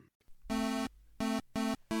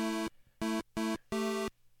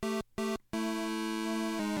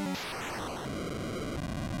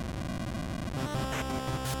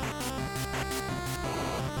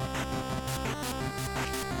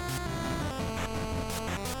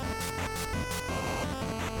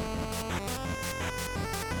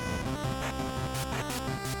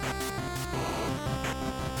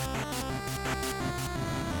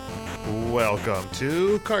Welcome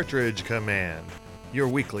to Cartridge Command, your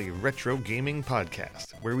weekly retro gaming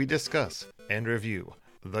podcast where we discuss and review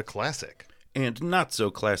the classic and not so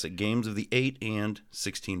classic games of the 8 and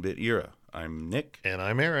 16-bit era. I'm Nick. And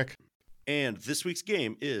I'm Eric. And this week's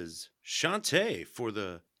game is Shantae for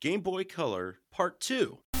the Game Boy Color Part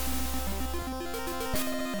 2.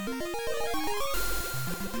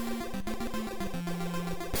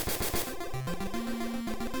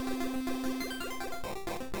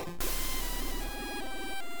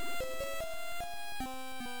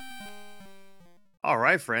 All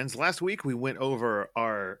right, friends. Last week we went over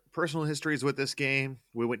our personal histories with this game.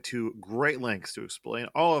 We went to great lengths to explain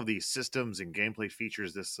all of the systems and gameplay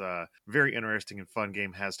features this very interesting and fun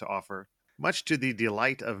game has to offer. Much to the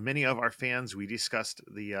delight of many of our fans, we discussed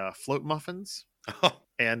the float muffins.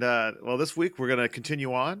 And, this week we're going to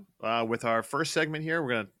continue on with our first segment here.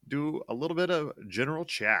 We're going to do a little bit of general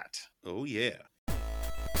chat. Oh, yeah.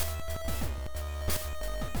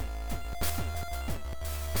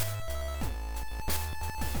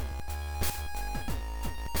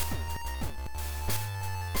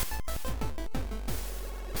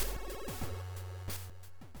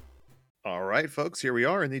 All right, folks, here we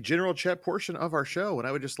are in the general chat portion of our show, and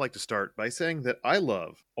I would just like to start by saying that I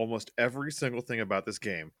love almost every single thing about this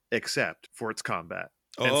game, except for its combat.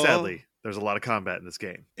 And sadly, there's a lot of combat in this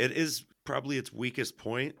game. It is probably its weakest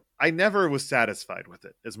point. I never was satisfied with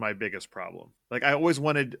it, is my biggest problem. Like, I always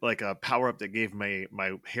wanted, like, a power-up that gave my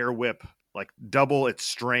hair whip, like, double its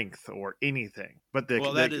strength or anything. But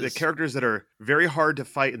the characters that are very hard to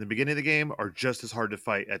fight in the beginning of the game are just as hard to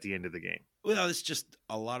fight at the end of the game. Well, it's just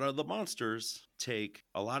a lot of the monsters take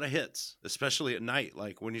a lot of hits, especially at night.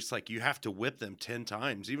 Like when it's like you have to whip them 10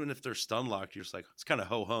 times, even if they're stun locked, you're just like, it's kind of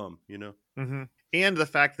ho-hum, you know? Mm-hmm. And the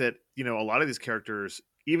fact that, you know, a lot of these characters,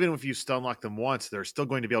 even if you stun lock them once, they're still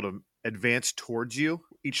going to be able to advance towards you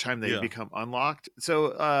each time they become unlocked.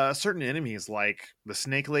 So certain enemies like the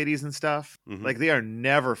snake ladies and stuff, like they are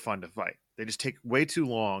never fun to fight. They just take way too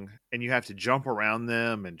long and you have to jump around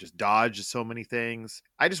them and just dodge so many things.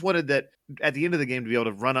 I just wanted that at the end of the game to be able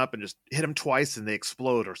to run up and just hit them twice and they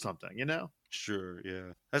explode or something, you know? Sure,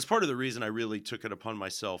 yeah. That's part of the reason I really took it upon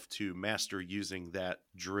myself to master using that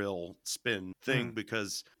drill spin thing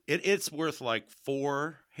because it's worth like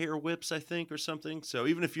 4 hair whips, I think, or something. So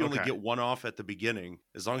even if you only get one off at the beginning,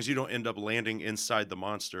 as long as you don't end up landing inside the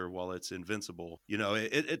monster while it's invincible, you know,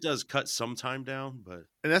 it does cut some time down. But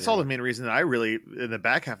and that's all the main reason that I really, in the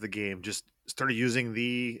back half of the game, just started using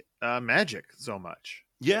the magic so much.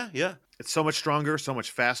 Yeah. It's so much stronger, so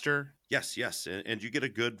much faster. Yes. And you get a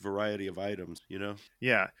good variety of items, you know?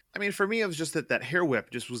 Yeah. I mean, for me, it was just that hair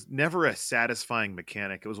whip just was never a satisfying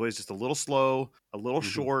mechanic. It was always just a little slow, a little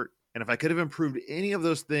short. And if I could have improved any of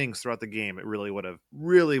those things throughout the game, it really would have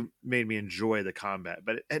really made me enjoy the combat.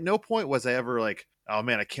 But at no point was I ever like, oh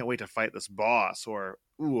man, I can't wait to fight this boss, or,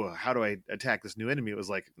 ooh, how do I attack this new enemy? It was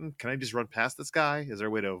like, can I just run past this guy? Is there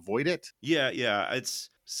a way to avoid it? Yeah. It's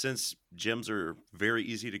since gems are very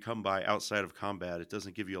easy to come by outside of combat, it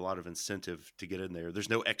doesn't give you a lot of incentive to get in there. There's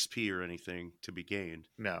no XP or anything to be gained.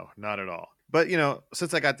 No, not at all. But, you know,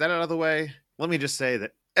 since I got that out of the way, let me just say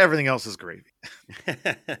that everything else is gravy.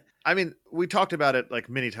 I mean, we talked about it like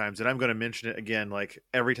many times, and I'm going to mention it again, like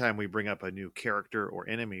every time we bring up a new character or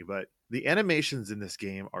enemy, but the animations in this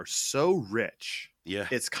game are so rich. Yeah.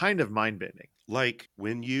 It's kind of mind-bending. Like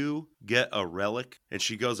when you get a relic and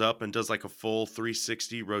she goes up and does like a full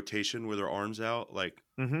 360 rotation with her arms out, like,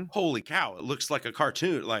 holy cow, it looks like a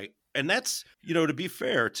cartoon. Like, and that's, you know, to be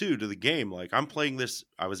fair too to the game, like I'm playing this,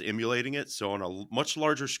 I was emulating it, so on a much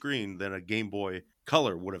larger screen than a Game Boy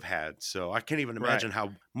Color would have had. So I can't even imagine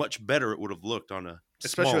how much better it would have looked on a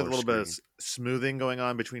especially with a little screen. bit of smoothing going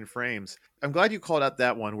on between frames. I'm glad you called out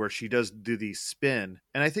that one where she does do the spin.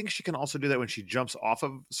 And I think she can also do that when she jumps off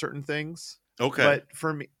of certain things. Okay. But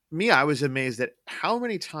for me, I was amazed at how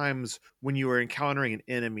many times when you were encountering an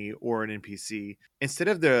enemy or an NPC, instead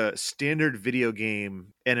of the standard video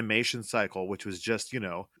game animation cycle, which was just, you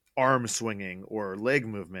know, arm swinging or leg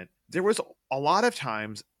movement, there was a lot of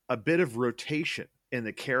times a bit of rotation in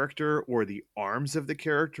the character or the arms of the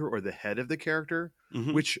character or the head of the character,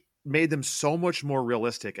 which made them so much more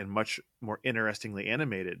realistic and much more interestingly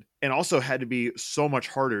animated, and also had to be so much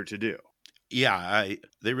harder to do. Yeah,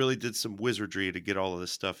 they really did some wizardry to get all of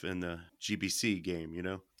this stuff in the GBC game, you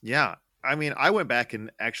know? Yeah. I mean, I went back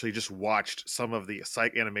and actually just watched some of the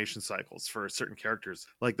animation cycles for certain characters,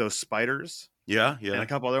 like those spiders. Yeah. And a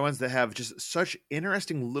couple other ones that have just such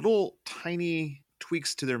interesting little tiny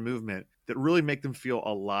tweaks to their movement that really make them feel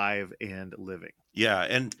alive and living. Yeah,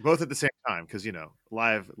 and both at the same time, because, you know,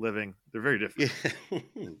 live, living, they're very different.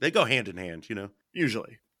 They go hand in hand, you know.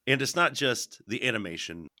 Usually. And it's not just the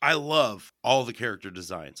animation. I love all the character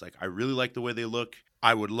designs. Like, I really like the way they look.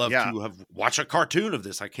 I would love Yeah. to have watch a cartoon of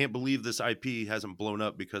this. I can't believe this IP hasn't blown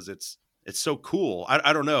up because it's so cool.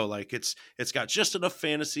 I don't know. Like, it's got just enough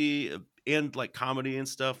fantasy and like comedy and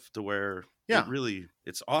stuff to where Yeah.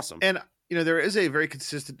 it's awesome. And there is a very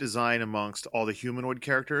consistent design amongst all the humanoid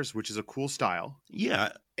characters, which is a cool style.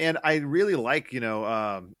 Yeah. And I really like,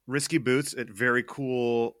 Risky Boots, a very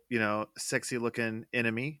cool, sexy looking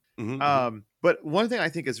enemy. But one thing I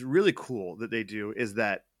think is really cool that they do is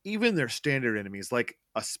that even their standard enemies, like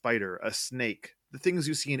a spider, a snake, the things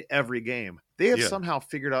you see in every game, they have somehow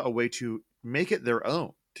figured out a way to make it their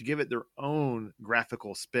own, to give it their own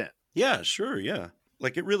graphical spin. Yeah, sure. Yeah.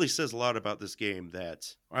 Like, it really says a lot about this game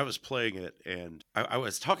that I was playing it and I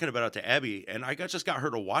was talking about it to Abby, and I just got her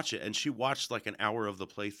to watch it, and she watched like an hour of the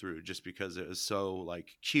playthrough just because it was so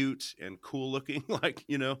like cute and cool looking, like,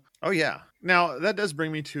 Oh, yeah. Now, that does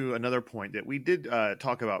bring me to another point that we did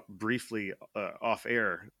talk about briefly off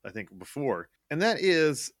air, I think, before. And that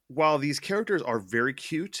is, while these characters are very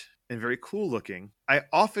cute and very cool looking, I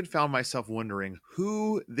often found myself wondering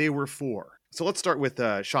who they were for. So let's start with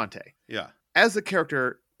Shantae. Yeah. As a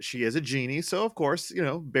character, she is a genie, so of course,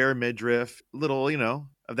 bare midriff, little,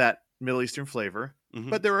 of that Middle Eastern flavor. Mm-hmm.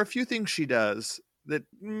 But there are a few things she does that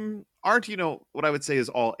aren't, what I would say is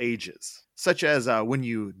all ages. Such as when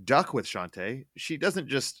you duck with Shantae, she doesn't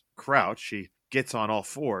just crouch, she gets on all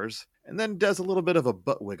fours and then does a little bit of a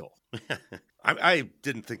butt wiggle. I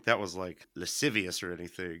didn't think that was like lascivious or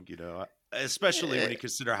anything, especially when you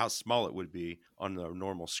consider how small it would be on the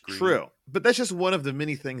normal screen. True. But that's just one of the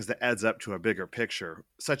many things that adds up to a bigger picture,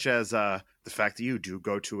 such as the fact that you do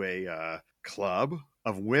go to a club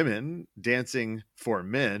of women dancing for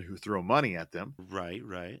men who throw money at them. Right.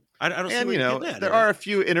 I don't see and, there are a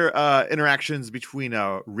few interactions between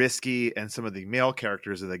Risky and some of the male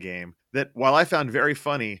characters of the game that, while I found very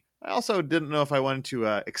funny, I also didn't know if I wanted to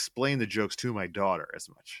explain the jokes to my daughter as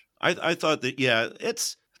much. I thought that,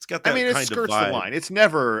 it's got that it skirts the line. It's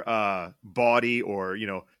never bawdy or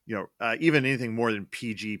even anything more than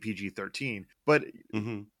PG-13. But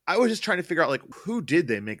I was just trying to figure out, like, who did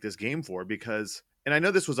they make this game for? Because, and I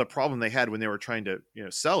know this was a problem they had when they were trying to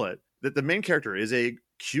sell it, that the main character is a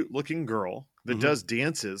cute looking girl that does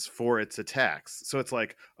dances for its attacks. So it's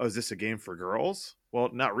like, oh, is this a game for girls? Well,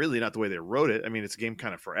 not really, not the way they wrote it. I mean, it's a game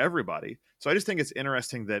kind of for everybody. So I just think it's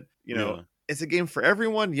interesting that, it's a game for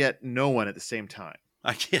everyone, yet no one at the same time.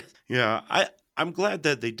 I can't. Yeah, I'm glad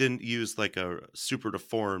that they didn't use like a super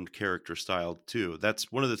deformed character style too.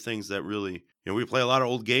 That's one of the things that really, we play a lot of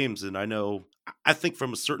old games, and I think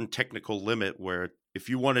from a certain technical limit where if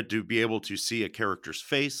you wanted to be able to see a character's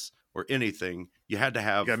face or anything, you had to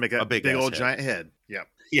have a big old giant head.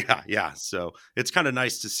 Yeah. Yeah. So it's kind of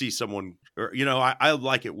nice to see someone, or, I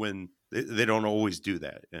like it when they don't always do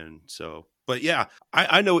that. And so, but yeah,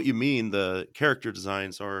 I know what you mean. The character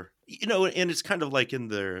designs are, and it's kind of like in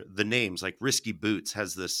the names, like Risky Boots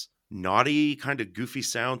has this naughty kind of goofy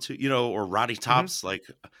sound to, or Roddy Tops. Like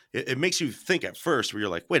it makes you think at first where you're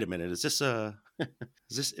like, wait a minute, is this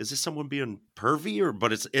is this someone being pervy? Or,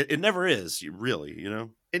 but it never is, really,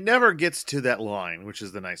 It never gets to that line, which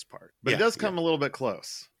is the nice part, but it does come a little bit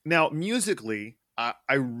close. Now, musically,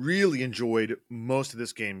 I really enjoyed most of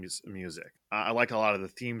this game's music. I liked a lot of the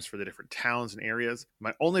themes for the different towns and areas.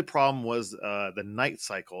 My only problem was the night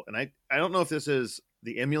cycle. And I don't know if this is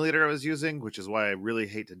the emulator I was using, which is why I really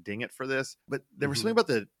hate to ding it for this. But there was something about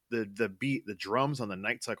the beat, the drums on the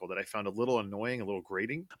night cycle that I found a little annoying, a little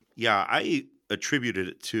grating. Yeah, I attributed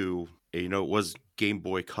it to, it was Game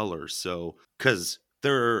Boy Color. So, because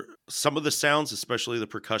some of the sounds, especially the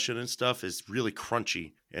percussion and stuff, is really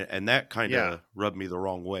crunchy, and that kind of rubbed me the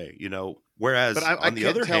wrong way, Whereas, but I on the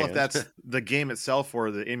other can't tell hand, if that's the game itself or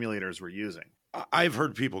the emulators we're using. I've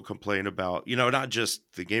heard people complain about, not just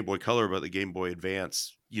the Game Boy Color, but the Game Boy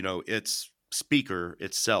Advance. Its speaker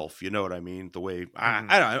itself. You know what I mean? The way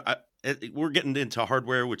we're getting into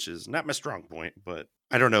hardware, which is not my strong point, but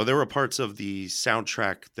I don't know. There were parts of the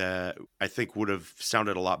soundtrack that I think would have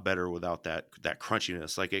sounded a lot better without that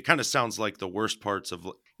crunchiness. Like, it kind of sounds like the worst parts of,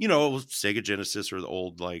 Sega Genesis or the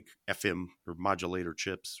old like FM or modulator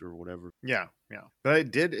chips or whatever. Yeah. But I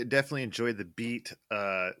did definitely enjoy the beat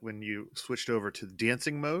when you switched over to the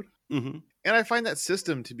dancing mode. Mm-hmm. And I find that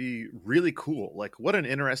system to be really cool. Like, what an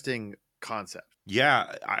interesting concept.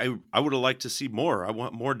 Yeah, I would have liked to see more. I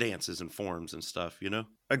want more dances and forms and stuff,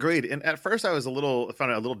 Agreed. And at first, I found it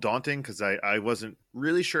a little daunting because I wasn't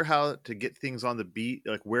really sure how to get things on the beat.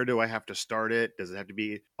 Like, where do I have to start it? Does it have to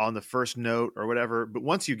be on the first note or whatever? But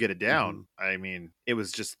once you get it Hmm. down, I mean, it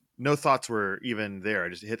was just no thoughts were even there. I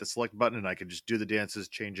just hit the select button and I could just do the dances,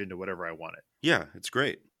 change into whatever I wanted. Yeah, it's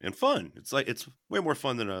great and fun. It's like it's way more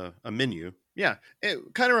fun than a menu. Yeah, it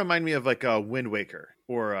kind of reminded me of like a Wind Waker,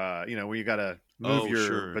 or where you got to move Oh, your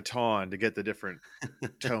sure. baton to get the different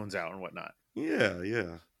tones out and whatnot. Yeah,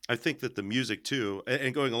 yeah. I think that the music too,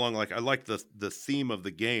 and going along, like I like the theme of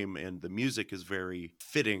the game, and the music is very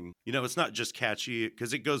fitting. You know, it's not just catchy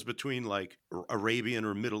because it goes between like Arabian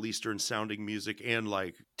or Middle Eastern sounding music and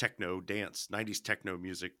like techno dance, '90s techno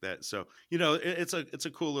music. That so you know, it's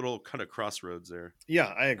a cool little kind of crossroads there. Yeah,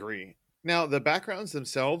 I agree. Now, the backgrounds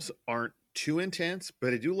themselves aren't too intense,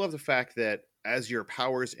 but I do love the fact that as your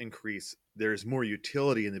powers increase, there's more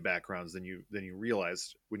utility in the backgrounds than you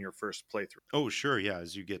realized when your first playthrough. Oh, sure, yeah.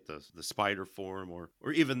 As you get the spider form, or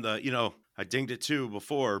even the I dinged it too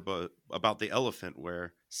before, but about the elephant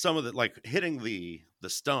where some of the like hitting the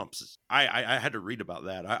stumps. I had to read about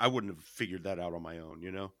that. I wouldn't have figured that out on my own.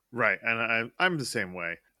 You know. Right, and I'm the same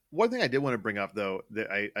way. One thing I did want to bring up, though,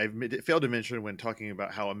 that failed to mention when talking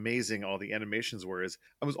about how amazing all the animations were, is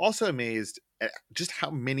I was also amazed at just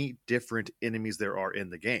how many different enemies there are in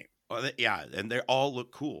the game. Oh, yeah, and they all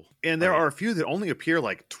look cool. And there Like are a few that only appear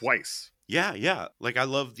like twice. yeah, yeah. Like I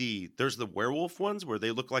love there's the werewolf ones where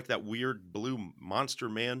they look like that weird blue monster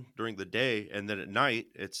man during the day, and then at night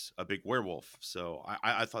it's a big werewolf. So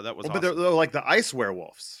I thought that was Well, but they're awesome. like the ice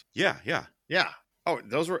werewolves. Yeah, yeah, Yeah. Oh,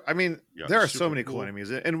 those were. I mean, yeah. there are so Super many cool cool.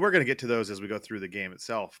 enemies, and we're gonna get to those as we go through the game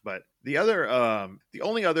itself. But the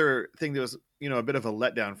only other thing that was, a bit of a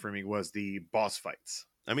letdown for me was the boss fights.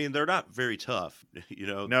 I mean, they're not very tough, you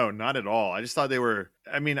know. No, not at all. I just thought they were.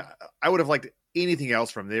 I mean, I would have liked anything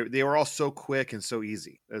else from them. They were all so quick and so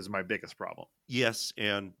easy. That was my biggest problem. Yes,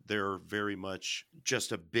 and they're very much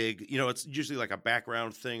just a big, it's usually like a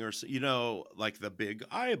background thing or like the big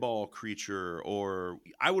eyeball creature, or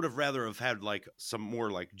I would have rather have had like some more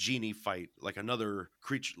like genie fight, like another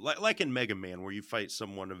creature like in Mega Man where you fight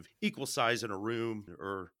someone of equal size in a room,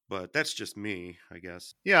 or but that's just me, I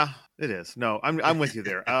guess. Yeah, it is. No, I'm with you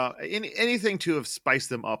there. Anything to have spiced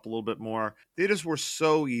them up a little bit more. They just were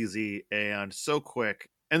so easy and so quick.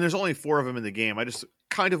 And there's only four of them in the game. I just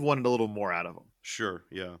kind of wanted a little more out of them. Sure,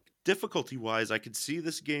 yeah. Difficulty wise, I could see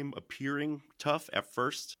this game appearing tough at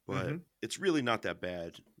first, but Hmm. it's really not that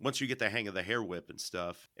bad once you get the hang of the hair whip and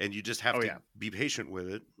stuff, and you just have Oh to yeah. be patient with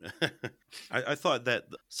it. I thought that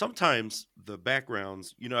sometimes the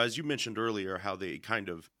backgrounds, as you mentioned earlier, how they kind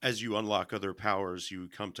of, as you unlock other powers, you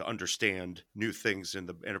come to understand new things and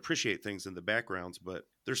appreciate things in the backgrounds. But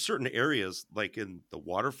there's certain areas, like in the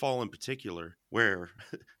waterfall in particular, where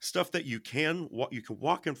stuff that you can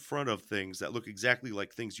walk in front of things that look exactly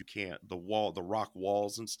like things you can't, the rock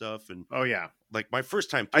walls and stuff, and Oh yeah. like my first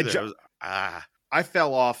time I through that I ju- was ah I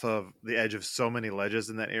fell off of the edge of so many ledges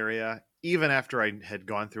in that area, even after I had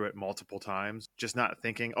gone through it multiple times, just not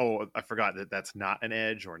thinking, oh, I forgot that that's not an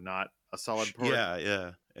edge or not a solid port. yeah,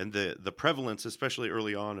 yeah. And the prevalence, especially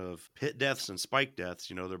early on, of pit deaths and spike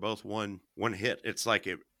deaths, they're both one hit. It's like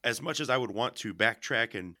it, as much as I would want to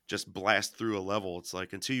backtrack and just blast through a level, it's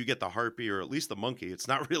like until you get the harpy or at least the monkey, it's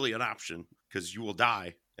not really an option because you will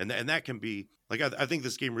die. And that can be like I think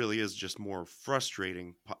this game really is just more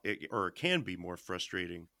frustrating, or it can be more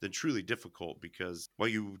frustrating than truly difficult, because while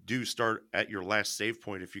you do start at your last save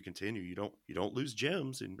point, if you continue, you don't lose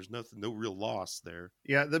gems, and there's no real loss there.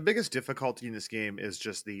 Yeah, the biggest difficulty in this game is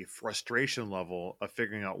just the frustration level of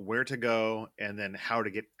figuring out where to go and then how to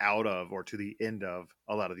get out of or to the end of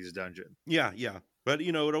a lot of these dungeons. Yeah, yeah. But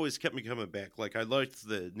it always kept me coming back. Like I liked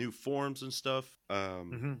the new forms and stuff.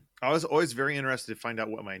 Hmm. I was always very interested to find out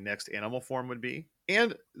what my next animal form would be.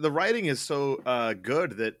 And the writing is so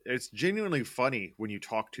good that it's genuinely funny when you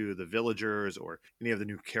talk to the villagers or any of the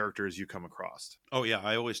new characters you come across. Oh yeah,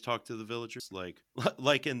 I always talk to the villagers, like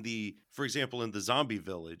like for example, in the zombie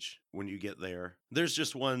village, when you get there, there's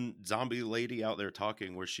just one zombie lady out there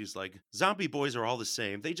talking where she's like, "Zombie boys are all the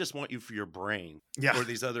same. They just want you for your brain." Yeah, Or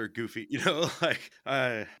these other goofy, like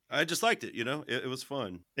I just liked it, It was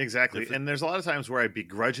fun. exactly. If it, And there's a lot of times where I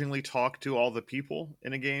begrudgingly talk to all the people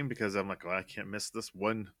in a game because I'm like, well, I can't miss this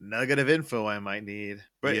one nugget of info I might need.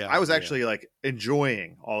 But I yeah, was yeah. actually like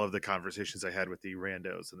enjoying all of the conversations I had with the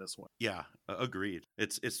randos in this one. Yeah, agreed.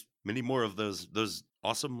 It's many more of those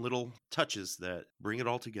awesome little touches that bring it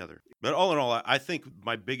all together. But all in all, I think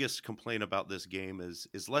my biggest complaint about this game is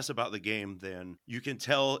less about the game than you can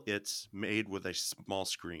tell it's made with a small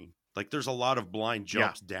screen. Like there's a lot of blind Yeah.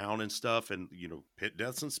 jumps down and stuff, and pit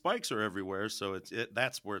deaths and spikes are everywhere. So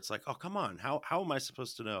that's where it's like, oh come on, how am I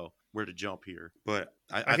supposed to know where to jump here? But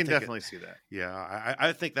I I can think definitely see that. yeah,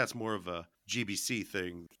 I think that's more of a GBC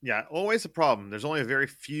thing. Yeah, always a problem. There's only a very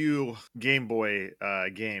few Game Boy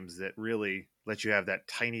games that really let you have that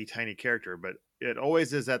tiny, tiny character, but it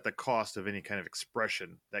always is at the cost of any kind of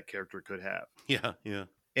expression that character could have. Yeah, yeah.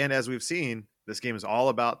 And as we've seen, this game is all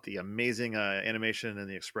about the amazing animation and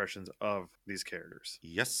the expressions of these characters.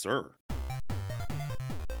 Yes, sir.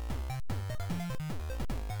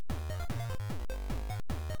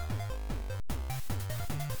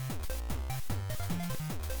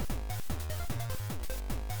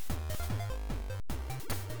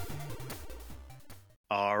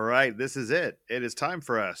 All right, this is it. It is time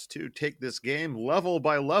for us to take this game level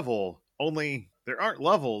by level. Only there aren't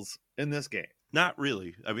levels in this game. Not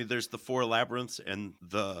really. I mean, there's the 4 labyrinths, and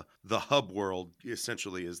the hub world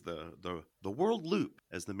essentially is the world loop,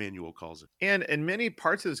 as the manual calls it. And in many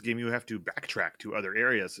parts of this game, you have to backtrack to other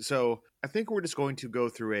areas. So I think we're just going to go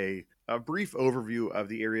through a brief overview of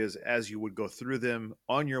the areas as you would go through them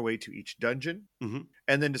on your way to each dungeon,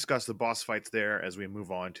 and then discuss the boss fights there as we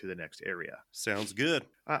move on to the next area. Sounds good.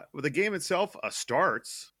 The game itself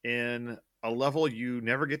starts in a level you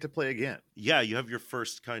never get to play again. Yeah, you have your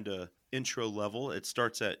first kind of intro level. It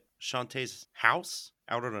starts at Shantae's house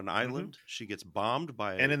out on an island. She gets bombed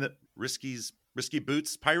by Risky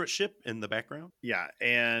Boots pirate ship in the background. Yeah,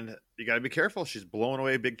 and you got to be careful. She's blowing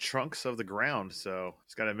away big chunks of the ground, so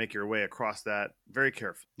it's got to make your way across that very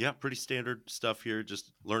carefully. Yeah, pretty standard stuff here.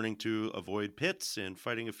 Just learning to avoid pits and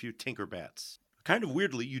fighting a few Tinkerbats. Kind of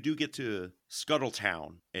weirdly, you do get to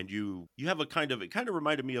Scuttletown, and you have it kind of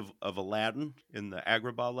reminded me of Aladdin in the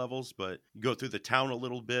Agrabah levels, but you go through the town a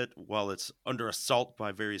little bit while it's under assault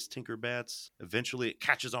by various Tinkerbats. Eventually it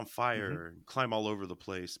catches on fire and climb all over the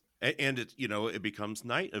place. And it becomes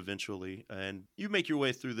night eventually, and you make your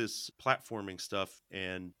way through this platforming stuff,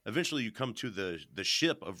 and eventually you come to the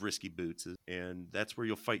ship of Risky Boots, and that's where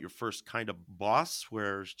you'll fight your first kind of boss,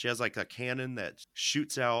 where she has like a cannon that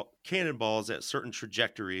shoots out cannonballs at certain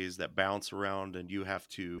trajectories that bounce around, and you have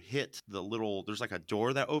to hit there's like a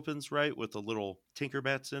door that opens, right, with the little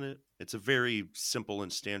Tinkerbats in it. It's a very simple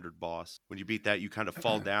and standard boss. When you beat that, you kind of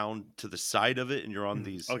fall down to the side of it, and you're on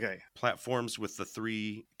these platforms with the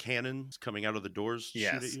 3 cannons coming out of the doors to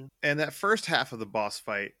shoot at you. And that first half of the boss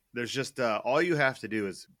fight, there's just all you have to do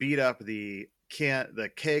is beat up the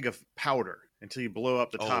keg of powder until you blow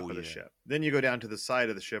up the top of the ship. Then you go down to the side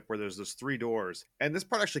of the ship where there's those 3 doors. And this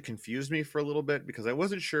part actually confused me for a little bit because I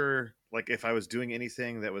wasn't sure if I was doing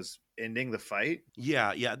anything that was ending the fight.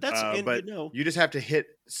 Yeah, that's but you just have to hit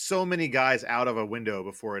so many guys out of a window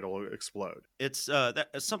before it'll explode. It's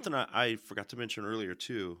that's something I forgot to mention earlier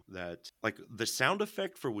too, that like the sound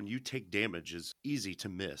effect for when you take damage is easy to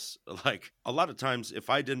miss. Like a lot of times if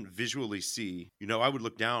I didn't visually see, I would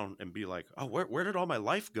look down and be like, oh, where did all my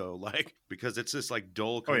life go? Like, because it's this like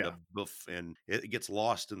dull kind of buff, and it gets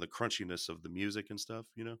lost in the crunchiness of the music and stuff,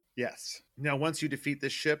 Yes. Now, once you defeat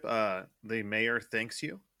this ship, the mayor thanks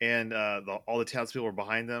you, and all the townspeople are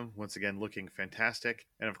behind them, once again looking fantastic.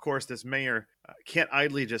 And of course, this mayor can't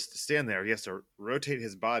idly just stand there. He has to rotate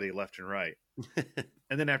his body left and right.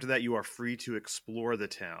 And then after that, you are free to explore the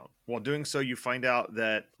town. While doing so, you find out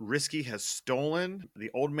that Risky has stolen the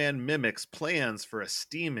old man Mimic's plans for a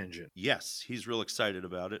steam engine. Yes, he's real excited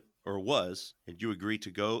about it, or was, and you agree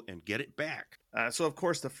to go and get it back. So, of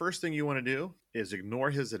course, the first thing you want to do is ignore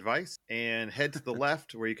his advice and head to the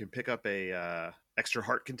left where you can pick up a extra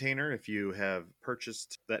heart container if you have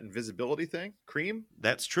purchased that invisibility thing. Cream?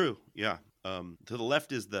 That's true, yeah. To the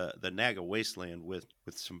left is the Naga Wasteland with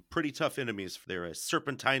some pretty tough enemies. There, a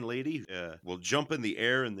serpentine lady will jump in the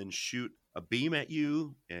air and then shoot a beam at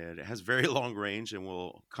you, and it has very long range and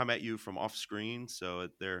will come at you from off screen. So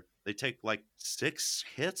they take like 6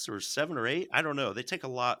 hits or 7 or 8. I don't know. They take a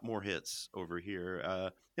lot more hits over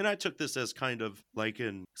here. And I took this as kind of like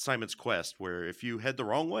in Simon's Quest, where if you head the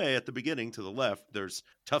wrong way at the beginning to the left, there's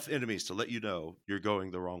tough enemies to let you know you're going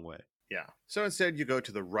the wrong way. Yeah. So instead, you go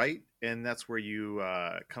to the right, and that's where you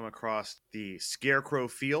come across the Scarecrow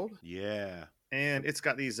Field. Yeah. And it's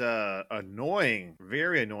got these very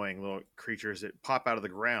annoying little creatures that pop out of the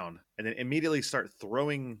ground. and then immediately start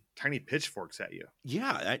throwing tiny pitchforks at you.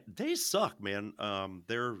 Yeah, they suck, man.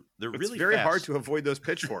 They're It's really very hard fast. to avoid those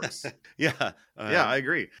pitchforks. Yeah, Yeah, I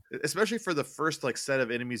agree. Especially for the first like set of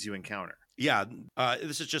enemies you encounter. yeah.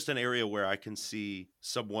 This is just an area where I can see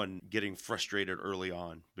someone getting frustrated early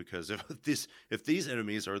on because if these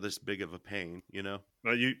enemies are this big of a pain, you know.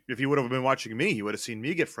 If you would have been watching me, you would have seen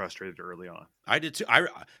me get frustrated early on. I did too.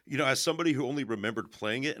 As somebody who only remembered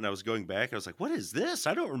playing it, and I was going back, I was like, "What is this?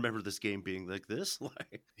 I don't remember this game being like this."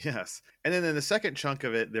 Like, Yes. And then in the second chunk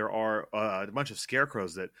of it, there are a bunch of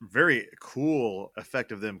scarecrows that very cool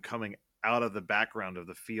effect of them coming out of the background of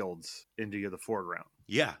the fields into the foreground.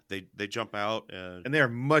 yeah, they jump out And they are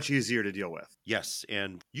much easier to deal with. yes,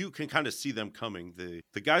 and you can kind of see them coming.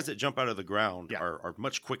 The guys that jump out of the ground are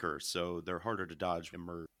much quicker, so they're harder to dodge and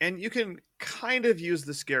murder. And you can kind of use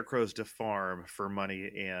the scarecrows to farm for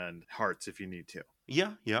money and hearts if you need to.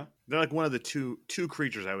 Yeah, yeah. They're like one of the two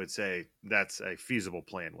creatures I would say that's a feasible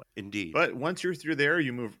plan with. Indeed. But once you're through there,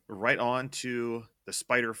 you move right on to the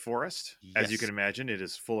spider forest. As you Yes. can imagine, it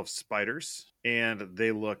is full of spiders and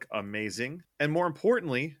they look amazing. And more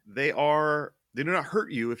importantly, they do not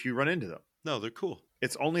hurt you if you run into them. No, they're cool.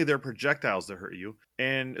 It's only their projectiles that hurt you.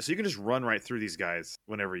 And so you can just run right through these guys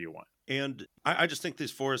whenever you want. And I just think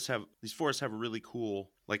these forests have a really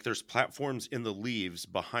cool, like there's platforms in the leaves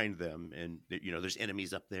behind them, and there's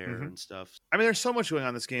enemies up there and stuff. I mean, there's so much going on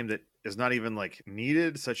in this game that is not even like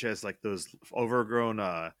needed, such as like those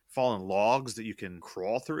overgrown fallen logs that you can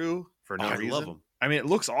crawl through for no reason. I love them. I mean, it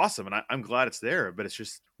looks awesome, and I'm glad it's there, but it's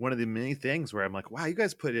just one of the many things where I'm like, wow, you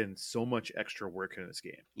guys put in so much extra work in this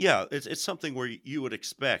game. Yeah, it's something where you would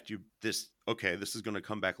expect this is going to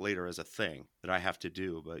come back later as a thing that I have to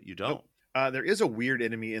do, but you don't. There is a weird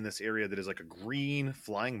enemy in this area that is like a green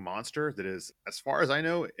flying monster that is, as far as I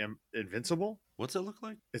know, invincible. What's it look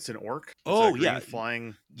like? It's an orc. Oh, yeah.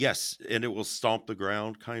 Flying. Yes, and it will stomp the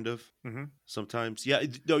ground kind of sometimes. Yeah,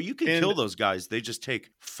 no, you can And- kill those guys. They just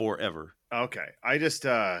take forever. Okay. I just,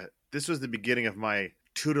 this was the beginning of my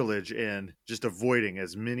tutelage in just avoiding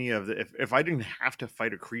as many of the, if I didn't have to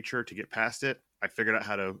fight a creature to get past it, I figured out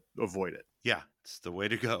how to avoid it. Yeah, it's the way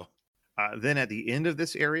to go. Then at the end of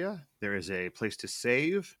this area, there is a place to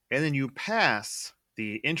save, and then you pass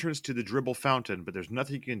the entrance to the dribble fountain, but there's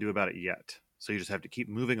nothing you can do about it yet. So you just have to keep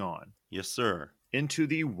moving on Yes, sir. into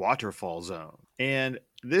the waterfall zone. And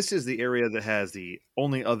this is the area that has the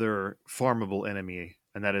only other farmable enemy,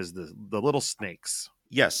 and that is the little snakes.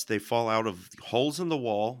 Yes, they fall out of holes in the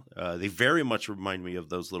wall. They very much remind me of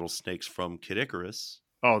those little snakes from Kid Icarus.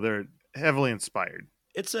 Oh, they're heavily inspired.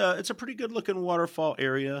 It's a pretty good looking waterfall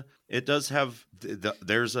area. It does have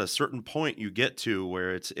there's a certain point you get to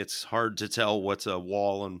where it's hard to tell what's a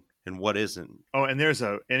wall and what isn't. Oh, and there's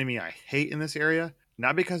a enemy I hate in this area,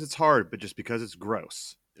 not because it's hard, but just because it's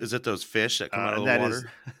gross. Is it those fish that come out of the that water? is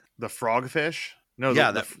the frogfish. No,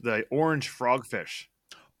 Yeah, the orange frogfish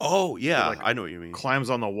Oh yeah, like, I know what you mean. climbs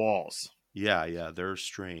on the walls. Yeah, they're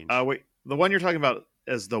strange. Wait, the one you're talking about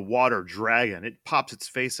is the water dragon. It pops its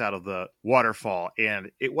face out of the waterfall, and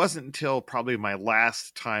it wasn't until probably my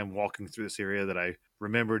last time walking through this area that I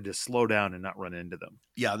remembered to slow down and not run into them.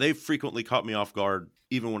 Yeah, they frequently caught me off guard.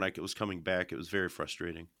 Even when I was coming back, it was very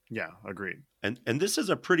frustrating. Yeah, agreed. And this is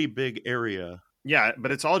a pretty big area. Yeah,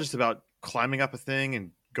 but it's all just about climbing up a thing and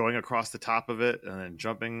going across the top of it and then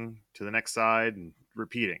jumping to the next side and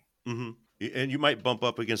repeating. Mm-hmm. And you might bump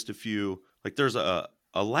up against a few. Like there's a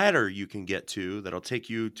ladder you can get to that'll take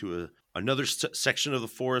you to another section of the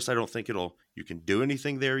forest. I don't think you can do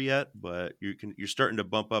anything there yet, but you're starting to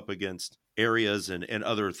bump up against areas and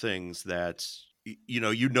other things that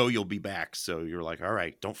you'll be back. So you're like, all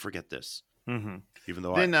right, don't forget this. Mm-hmm. Even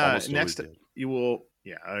though then I almost next always did. you will.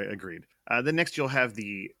 Yeah, I agreed. Then next you'll have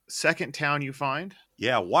the second town you find.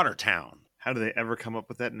 Yeah, Watertown. How do they ever come up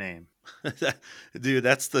with that name? Dude,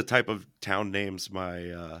 that's the type of town names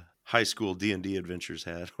my high school D&D adventures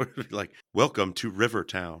had. Like, welcome to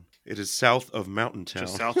Rivertown. It is south of Mountain Town.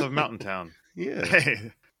 Just south of Mountain Town. Yeah.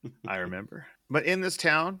 Hey, I remember. But in this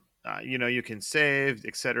town, you can save,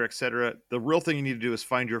 et cetera, et cetera. The real thing you need to do is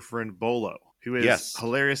find your friend Bolo, who is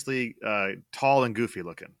hilariously tall and goofy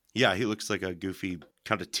looking. Yeah, he looks like a goofy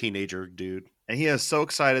kind of teenager dude. And he is so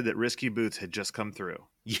excited that Risky Boots had just come through.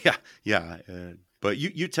 Yeah. But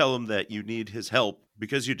you tell him that you need his help,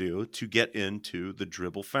 because you do, to get into the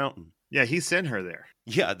Dribble Fountain. Yeah, he sent her there.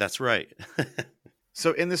 Yeah, that's right.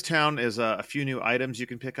 So in this town is a few new items you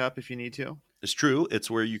can pick up if you need to. It's true. It's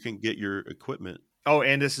where you can get your equipment. Oh,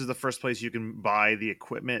 and this is the first place you can buy the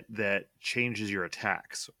equipment that changes your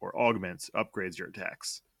attacks or upgrades your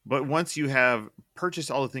attacks. But once you have purchased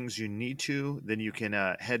all the things you need to, then you can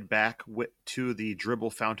head back to the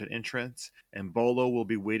Dribble Fountain entrance, and Bolo will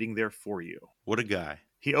be waiting there for you. What a guy.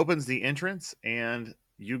 He opens the entrance, and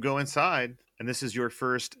you go inside, and this is your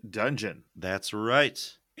first dungeon. That's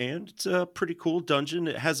right. And it's a pretty cool dungeon.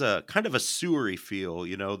 It has a kind of a sewery feel.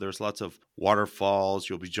 There's lots of waterfalls.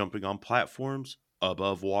 You'll be jumping on platforms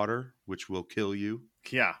above water, which will kill you.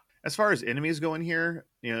 Yeah. As far as enemies go in here,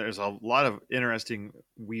 there's a lot of interesting,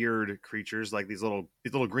 weird creatures like these little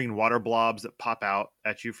green water blobs that pop out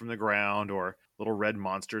at you from the ground, or little red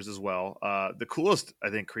monsters as well. The coolest,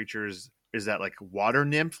 I think, creatures is that like water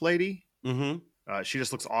nymph lady. Mm-hmm. She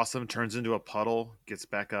just looks awesome, turns into a puddle, gets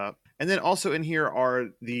back up. And then also in here are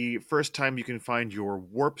the first time you can find your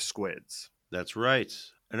warp squids. That's right.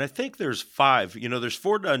 And I think there's 5. There's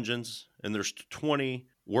 4 dungeons and there's 20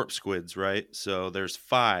 warp squids, right? So there's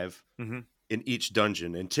 5 in each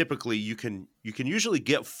dungeon. And typically you can usually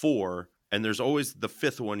get 4, and there's always the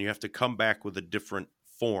 5th one you have to come back with a different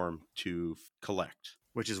form to collect.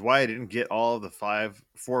 Which is why I didn't get all of the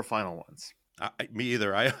 4 final ones. Me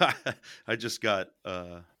either. I just got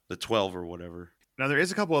the 12 or whatever. Now, there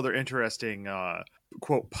is a couple other interesting,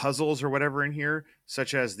 quote, puzzles or whatever in here,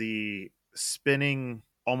 such as the spinning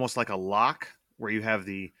almost like a lock, where you have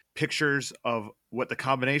the pictures of what the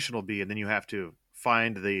combination will be, and then you have to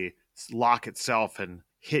find the lock itself and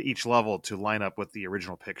hit each level to line up with the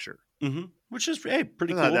original picture. Mm-hmm. Which is pretty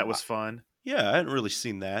cool. That was fun. Yeah, I hadn't really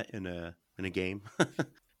seen that in a game.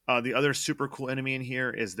 The other super cool enemy in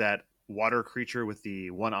here is that water creature with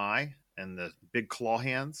the one eye and the big claw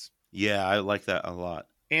hands. Yeah, I like that a lot.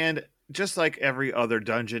 And just like every other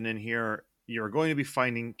dungeon in here, you're going to be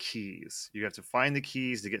finding keys. You have to find the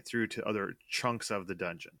keys to get through to other chunks of the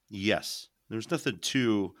dungeon. Yes. There's nothing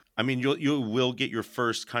too. I mean, you will get your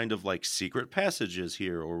first kind of like secret passages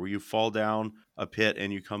here, or where you fall down a pit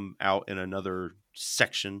and you come out in another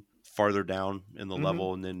section farther down in the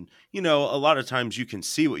level. And then, a lot of times you can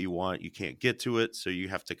see what you want. You can't get to it, so you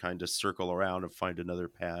have to kind of circle around and find another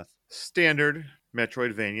path. Standard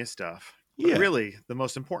Metroidvania stuff. But really, the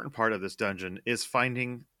most important part of this dungeon is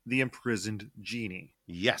finding the imprisoned genie.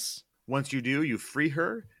 Yes. Once you do, you free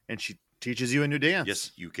her, and she teaches you a new dance.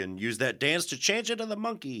 Yes, you can use that dance to change into the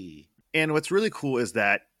monkey. And what's really cool is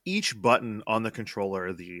that each button on the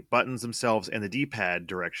controller, the buttons themselves and the D-pad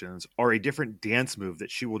directions, are a different dance move that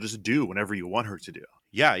she will just do whenever you want her to do.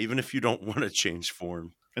 Yeah, even if you don't want to change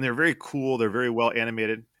form. And they're very cool. They're very well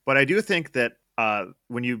animated. But I do think that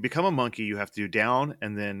when you become a monkey, you have to do down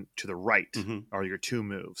and then to the right are your 2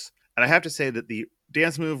 moves. And I have to say that the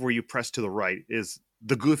dance move where you press to the right is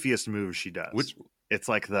the goofiest move she does. It's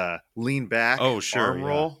like the lean back arm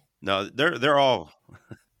roll. No, they're all...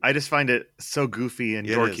 I just find it so goofy and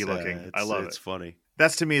dorky looking. I love it. It's funny.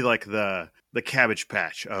 That's to me like the Cabbage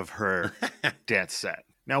Patch of her dance set.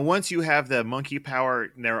 Now, once you have the monkey power,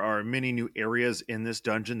 there are many new areas in this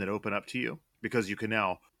dungeon that open up to you because you can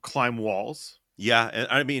now climb walls. Yeah, and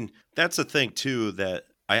I mean, that's a thing too that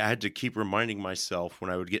I had to keep reminding myself when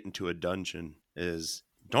I would get into a dungeon is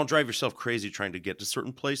don't drive yourself crazy trying to get to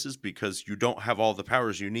certain places because you don't have all the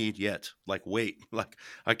powers you need yet. Like, wait, like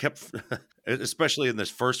I kept, especially in this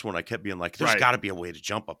first one, I kept being like, there's got to be a way to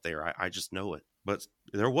jump up there. I just know it, but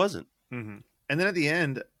there wasn't. Mm-hmm. And then at the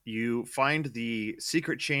end, you find the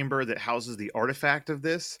secret chamber that houses the artifact of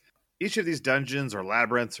this. Each of these dungeons or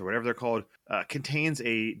labyrinths or whatever they're called contains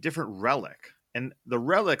a different relic. And the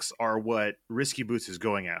relics are what Risky Boots is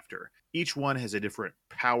going after. Each one has a different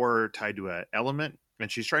power tied to an element, and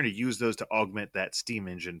she's trying to use those to augment that steam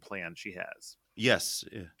engine plan she has. Yes.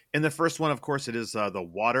 Yeah. In the first one, of course, it is the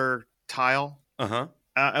water tile. Uh-huh.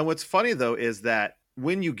 And what's funny, though, is that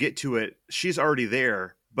when you get to it, she's already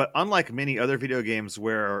there. But unlike many other video games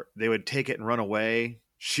where they would take it and run away,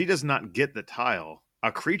 she does not get the tile.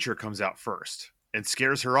 A creature comes out first and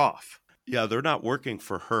scares her off. Yeah, they're not working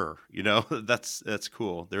for her. That's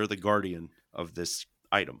cool. They're the guardian of this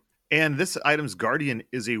item. And this item's guardian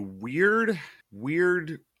is a weird,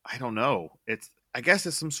 I don't know. I guess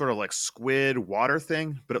it's some sort of like squid water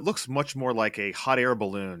thing, but it looks much more like a hot air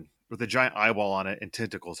balloon with a giant eyeball on it and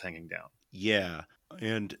tentacles hanging down. Yeah.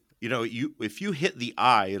 And if you hit the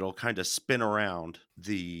eye, it'll kind of spin around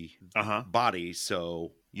the body.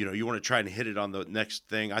 So, you want to try and hit it on the next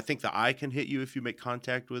thing. I think the eye can hit you if you make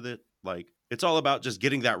contact with it. Like, it's all about just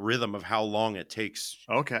getting that rhythm of how long it takes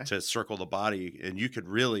to circle the body. And you could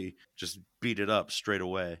really just beat it up straight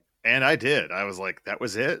away. And I did. I was like, that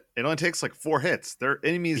was it? It only takes like 4 hits. There are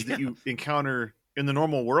enemies that you encounter in the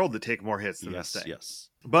normal world that take more hits than this thing. Yes.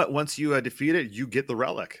 But once you defeat it, you get the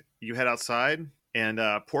relic. You head outside, and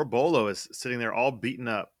poor Bolo is sitting there all beaten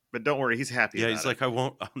up. but don't worry, he's happy Yeah, about he's it. like,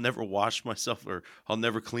 I'll never wash myself, or I'll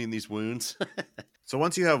never clean these wounds. So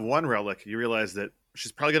once you have one relic, you realize that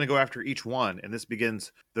she's probably going to go after each one, and this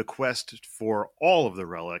begins the quest for all of the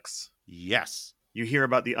relics. Yes. You hear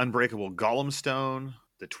about the unbreakable Golem Stone,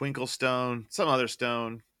 the Twinkle Stone, some other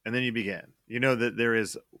stone, and then you begin. You know that there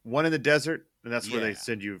is one in the desert, and that's where they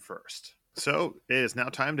send you first. So it is now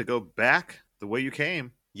time to go back the way you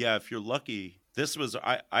came. Yeah, if you're lucky. This was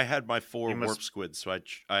I had my 4 warp squids, so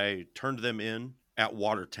I turned them in at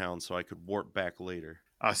Watertown so I could warp back later.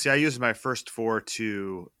 See, I used my first 4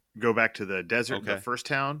 to go back to the desert, the first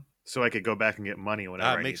town, so I could go back and get money whenever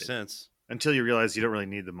I needed. That makes sense. Until you realize you don't really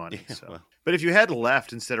need the money. Yeah, so. Well. But if you head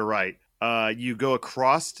left instead of right, you go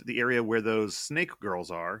across the area where those snake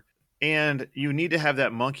girls are, and you need to have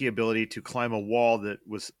that monkey ability to climb a wall that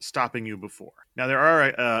was stopping you before. Now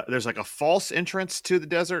there's like a false entrance to the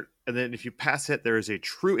desert, and then if you pass it, there is a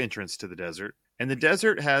true entrance to the desert. And the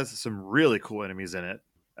desert has some really cool enemies in it.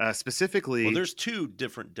 Specifically, well, there's 2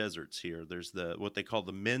 different deserts here. There's what they call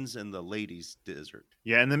the men's and the ladies' desert.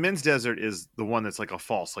 Yeah, and the men's desert is the one that's like a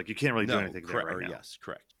false, like you can't really do anything there right now. Yes,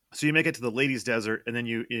 correct. So you make it to the ladies' desert, and then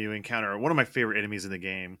you encounter one of my favorite enemies in the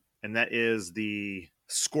game, and that is the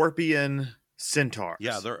Scorpion Centaurs.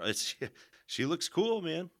 Yeah, she looks cool,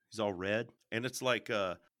 man. He's all red, and it's like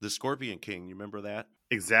the Scorpion King. You remember that?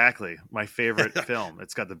 Exactly, my favorite film.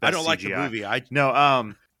 It's got the best. I don't CGI. Like the movie.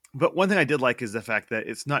 No. But one thing I did like is the fact that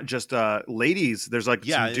it's not just ladies. There's like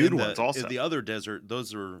some dude ones also. In the other desert,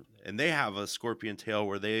 those are, and they have a scorpion tail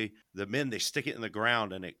where the men stick it in the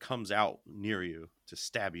ground and it comes out near you to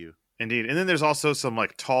stab you. Indeed. And then there's also some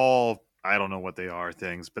like tall, I don't know what they are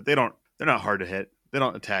things, but they're not hard to hit. They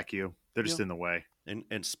don't attack you. They're just in the way.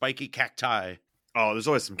 And spiky cacti. Oh, there's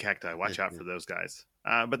always some cacti. Watch out for those guys.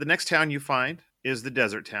 But the next town you find is the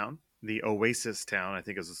desert town, the Oasis town, I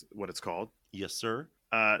think is what it's called. Yes, sir.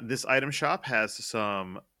 This item shop has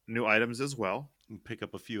some new items as well. You can pick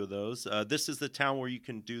up a few of those. This is the town where you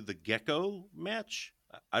can do the gecko match.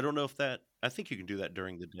 I don't know if I think you can do that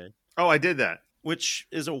during the day. Oh, I did that. Which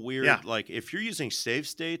is a weird, like if you're using save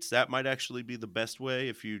states, that might actually be the best way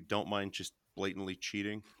if you don't mind just blatantly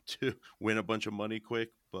cheating to win a bunch of money quick.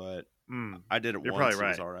 But I did it once. Probably right. It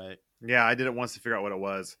was all right. Yeah, I did it once to figure out what it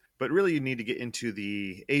was. But really, you need to get into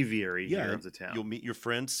the aviary here of the town. You'll meet your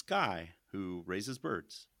friend Sky, who raises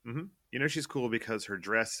birds. Mm-hmm. You know she's cool because her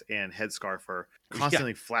dress and headscarf are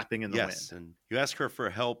constantly flapping in the wind. And you ask her for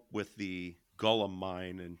help with the Golem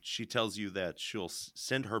mine, and she tells you that she'll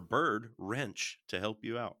send her bird, Wrench, to help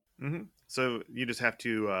you out. Mm-hmm. So you just have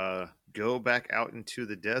to go back out into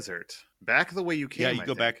the desert. Back the way you came, Yeah, you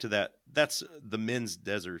go back to that. That's the men's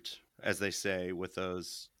desert, as they say, with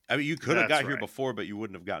those... I mean, you could have got here before, but you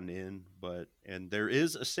wouldn't have gotten in. And there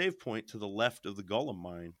is a save point to the left of the Golem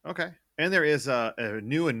mine. Okay. And there is a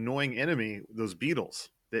new annoying enemy, those beetles,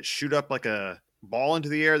 that shoot up like a ball into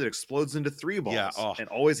the air that explodes into 3 balls. Yeah, and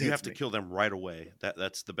always hits you have to kill them right away.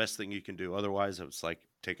 That's the best thing you can do. Otherwise, it's like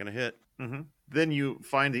taking a hit. Mm-hmm. Then you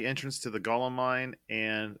find the entrance to the Golem mine,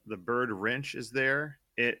 and the bird Wrench is there.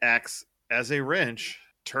 It acts as a wrench,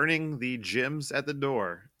 turning the gems at the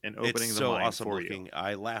door and opening the mine awesome for looking. you.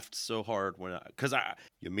 I laughed so hard because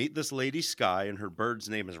you meet this lady Sky and her bird's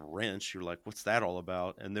name is Wrench. You're like, what's that all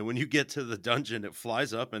about? And then when you get to the dungeon, it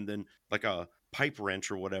flies up and then like a pipe wrench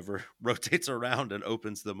or whatever rotates around and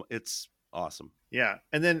opens them. It's awesome. Yeah,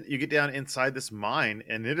 and then you get down inside this mine,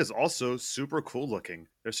 and it is also super cool looking.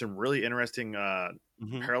 There's some really interesting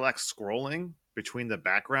parallax scrolling between the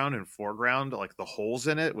background and foreground, like the holes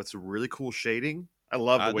in it with some really cool shading. I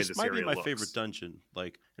love the way this area looks. This might be my favorite dungeon.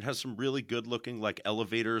 Like it has some really good looking like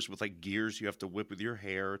elevators with like gears you have to whip with your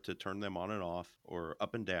hair to turn them on and off or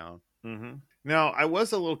up and down. Mm-hmm. Now, I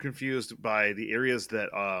was a little confused by the areas that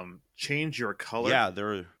change your color. Yeah,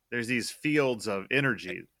 there's these fields of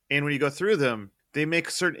energy, and when you go through them, they make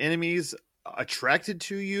certain enemies attracted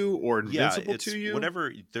to you or invincible to you.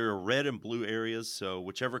 Whatever, there are red and blue areas, so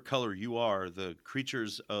whichever color you are, the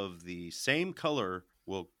creatures of the same color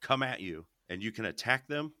will come at you. And you can attack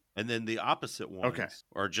them, and then the opposite ones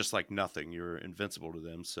are just like nothing. You're invincible to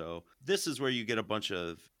them. So this is where you get a bunch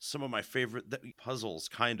of some of my favorite puzzles,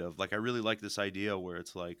 kind of. Like I really like this idea where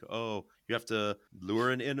it's like, oh, you have to lure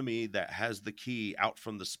an enemy that has the key out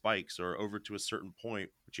from the spikes or over to a certain point,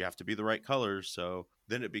 but you have to be the right color. So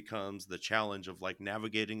then it becomes the challenge of like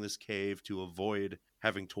navigating this cave to avoid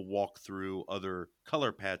having to walk through other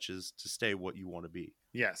color patches to stay what you want to be.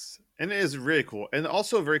 Yes, and it is really cool. And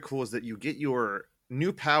also very cool is that you get your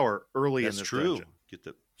new power early in this dungeon.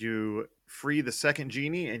 You free the second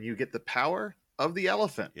genie and you get the power of the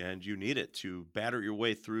elephant. And you need it to batter your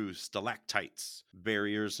way through stalactites,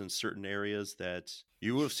 barriers in certain areas that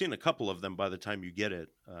you will have seen a couple of them by the time you get it.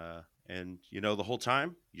 And the whole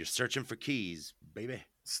time you're searching for keys, baby.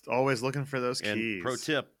 Always looking for those and keys. Pro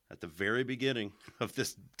tip, at the very beginning of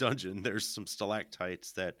this dungeon, there's some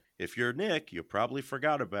stalactites that if you're Nick, you probably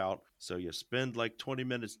forgot about. So you spend like 20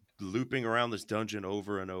 minutes looping around this dungeon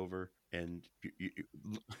over and over and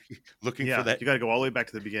looking for that. You got to go all the way back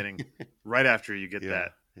to the beginning right after you get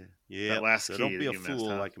that last key. Don't be a fool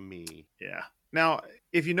like me. Yeah. Now,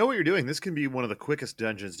 if you know what you're doing, this can be one of the quickest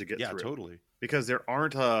dungeons to get through. Yeah, totally. Because there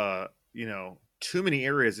aren't too many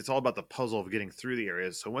areas. It's all about the puzzle of getting through the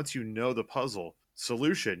areas. So once you know the puzzle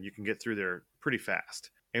solution, you can get through there pretty fast.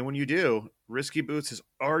 And when you do, Risky Boots has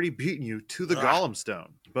already beaten you to the Golem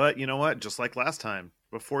Stone. But you know what? Just like last time,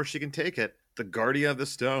 before she can take it, the Guardian of the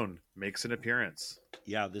Stone makes an appearance.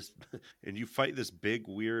 Yeah, and you fight this big,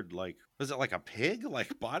 weird, like, was it like a pig,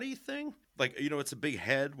 like body thing? Like, it's a big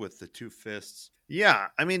head with the two fists. Yeah,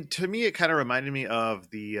 I mean, to me, it kind of reminded me of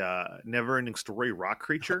the Neverending Story rock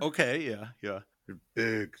creature. Okay, yeah.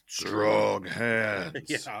 Big, strong hands.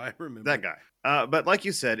 Yeah, I remember. That guy. But like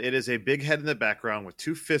you said, it is a big head in the background with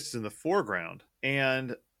two fists in the foreground.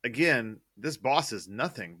 And again, this boss is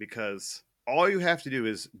nothing because all you have to do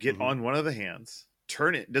is get on one of the hands,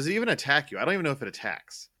 turn it. Does it even attack you? I don't even know if it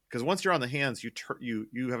attacks. Because once you're on the hands,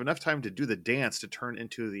 you have enough time to do the dance to turn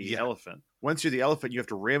into the elephant. Once you're the elephant, you have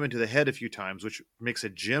to ram into the head a few times, which makes a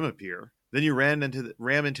gem appear. Then you ram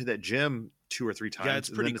into that gem 2 or 3 times. Yeah, it's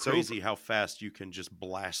pretty crazy how fast you can just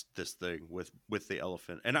blast this thing with the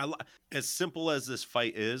elephant. And as simple as this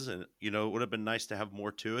fight is, and it would have been nice to have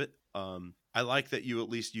more to it. I like that you at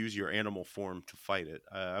least use your animal form to fight it.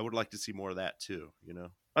 I would like to see more of that too.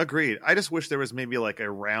 Agreed. I just wish there was maybe like a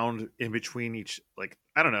round in between each. Like,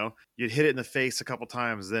 I don't know, you'd hit it in the face a couple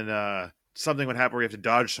times, then something would happen where you have to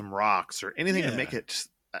dodge some rocks or anything to make it just,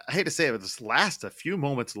 I hate to say it, but just last a few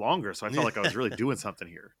moments longer. So I felt like I was really doing something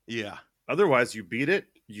here. Yeah. Otherwise, you beat it,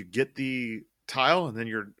 you get the tile, and then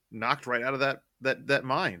you're knocked right out of that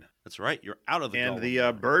mine. That's right. You're out of the. And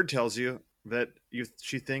the bird tells you that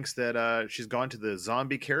she thinks that she's gone to the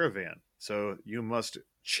zombie caravan. So you must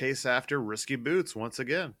chase after Risky Boots once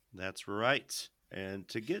again. That's right. And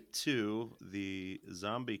to get to the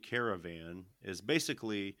zombie caravan is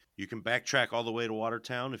basically you can backtrack all the way to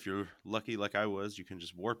Watertown. If you're lucky like I was, you can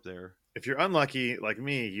just warp there. If you're unlucky like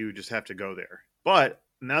me, you just have to go there. But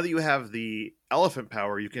now that you have the elephant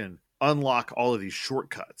power, you can unlock all of these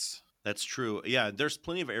shortcuts. That's true. Yeah, there's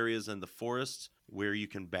plenty of areas in the forest where you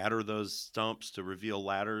can batter those stumps to reveal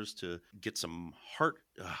ladders to get some heart.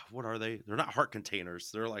 What are they? They're not heart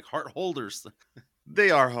containers. They're like heart holders.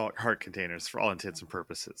 They are heart containers for all intents and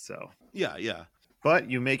purposes. So yeah. But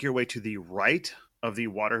you make your way to the right of the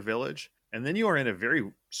water village, and then you are in a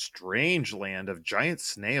very strange land of giant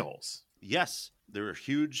snails. Yes, there are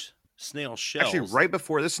huge snail shells. Actually, right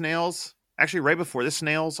before the snails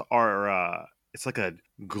are it's like a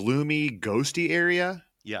gloomy, ghosty area.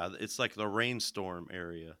 Yeah, it's like the rainstorm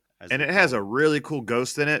area. And it has a really cool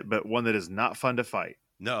ghost in it, but one that is not fun to fight.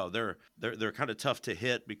 No, they're kind of tough to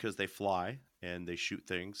hit because they fly and they shoot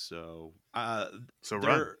things. So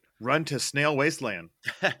run to Snail Wasteland.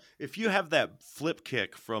 If you have that flip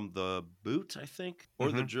kick from the boot, I think,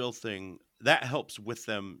 or the drill thing, that helps with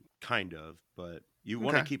them kind of, but you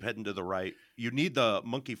want to keep heading to the right. You need the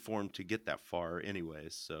monkey form to get that far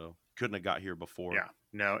anyways, so couldn't have got here before. Yeah,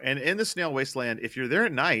 no. And in the Snail Wasteland, if you're there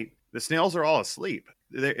at night, the snails are all asleep.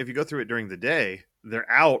 If you go through it during the day, they're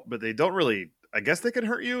out, but they don't really, I guess they can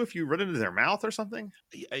hurt you if you run into their mouth or something.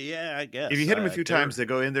 Yeah, I guess. If you hit them a few times, they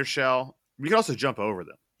go in their shell. You can also jump over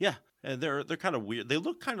them. Yeah, and they're kind of weird. They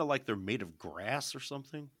look kind of like they're made of grass or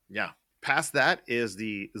something. Yeah. Past that is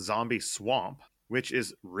the zombie swamp, which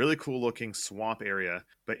is really cool looking swamp area.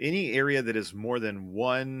 But any area that is more than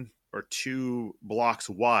 1 or 2 blocks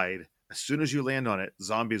wide, as soon as you land on it,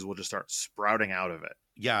 zombies will just start sprouting out of it.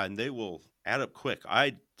 Yeah, and they will add up quick.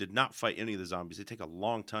 I did not fight any of the zombies. They take a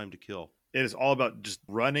long time to kill. It is all about just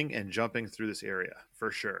running and jumping through this area,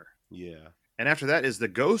 for sure. Yeah. And after that is the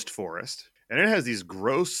ghost forest. And it has these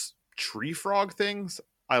gross tree frog things.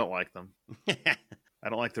 I don't like them. I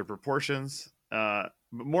don't like their proportions. But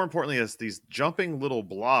more importantly, is these jumping little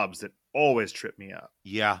blobs that always trip me up.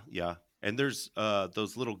 Yeah. And there's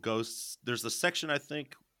those little ghosts. There's a section, I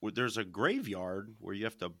think, where there's a graveyard where you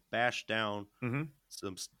have to bash down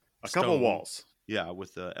some couple walls. Yeah,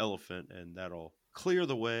 with the elephant, and that'll clear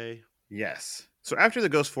the way. Yes. So after the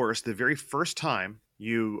ghost forest, the very first time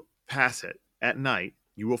you pass it at night,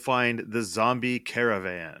 you will find the zombie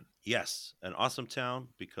caravan. Yes, an awesome town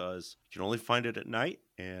because you can only find it at night,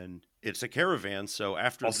 and It's a caravan, so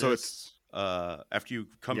after Also, it's this, after you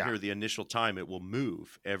come yeah. here the initial time, it will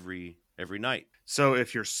move every night. So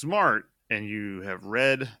if you're smart and you have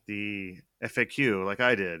read the FAQ like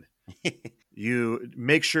I did, you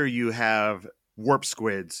make sure you have warp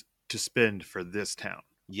squids to spend for this town.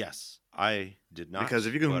 Yes, I did Because not,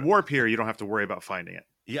 if you can but warp here, you don't have to worry about finding it.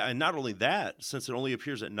 yeah, and not only that, since it only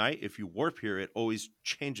appears at night, if you warp here, it always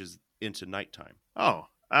changes into nighttime. Oh,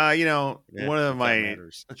 Yeah, one of if that my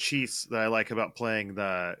matters. cheats that I like about playing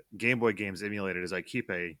the Game Boy games emulated is I keep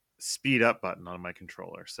a speed up button on my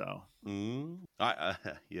controller. So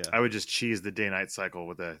Yeah. I would just cheese the day night cycle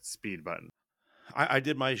with a speed button. I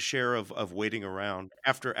did my share of waiting around.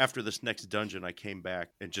 After this next dungeon, I came back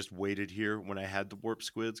and just waited here when I had the warp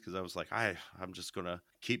squids because I was like, I'm just gonna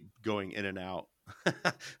keep going in and out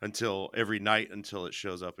until every night until it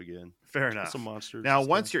shows up again. Fair Kill some enough. monsters Now, and stuff.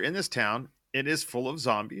 once you're in this town, it is full of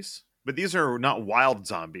zombies, but these are not wild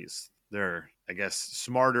zombies. They're, I guess,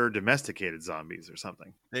 smarter, domesticated zombies or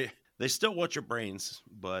something. They still want your brains,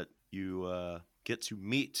 but you get to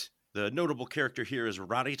meet the notable character here is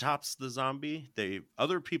Roddy Tops the zombie.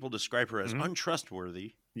 Other people describe her as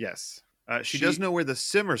untrustworthy. Yes. She does know where the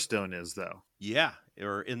Simmerstone is, though. Yeah,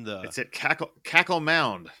 or in the it's at Cackle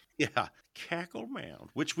Mound. Yeah, Cackle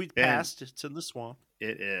Mound, which we passed. It's in the swamp.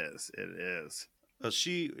 It is. It is.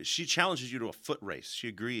 She challenges you to a foot race. She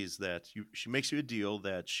agrees that she makes you a deal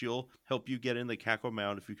that she'll help you get in the Cackle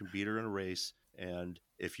Mound if you can beat her in a race, and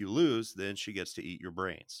if you lose, then she gets to eat your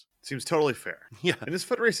brains. Seems totally fair. Yeah, and this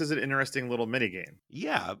foot race is an interesting little mini game.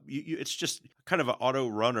 Yeah, it's just kind of an auto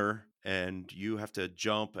runner, and you have to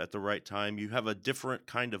jump at the right time. You have a different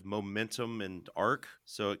kind of momentum and arc,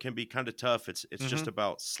 so it can be kind of tough. It's just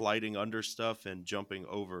about sliding under stuff and jumping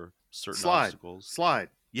over certain obstacles. Slide.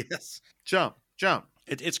 Yes. Jump.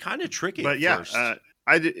 It's kind of tricky. But yeah,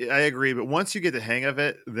 I agree. But once you get the hang of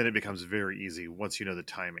it, then it becomes very easy once you know the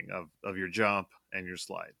timing of your jump and your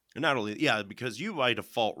slide. And not only, because you by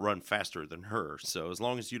default run faster than her. So as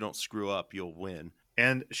long as you don't screw up, you'll win.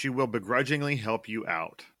 And she will begrudgingly help you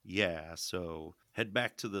out. Yeah, so head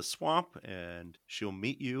back to the swamp and she'll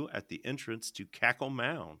meet you at the entrance to Cackle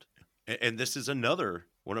Mound. And this is another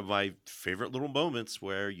one of my favorite little moments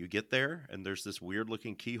where you get there and there's this weird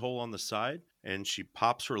looking keyhole on the side and she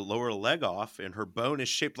pops her lower leg off and her bone is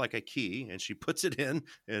shaped like a key and she puts it in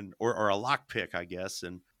or a lockpick, I guess,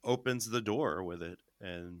 and opens the door with it.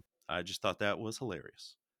 And I just thought that was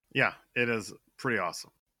hilarious. Yeah, it is pretty awesome.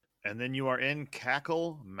 And then you are in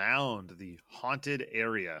Cackle Mound, the haunted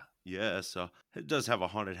area. Yes, it does have a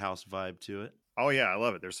haunted house vibe to it. Oh yeah, I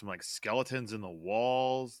love it. There's some like skeletons in the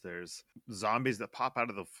walls. There's zombies that pop out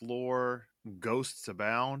of the floor. Ghosts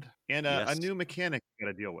abound. And a new mechanic you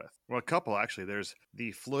got to deal with. Well, a couple actually. There's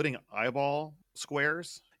the floating eyeball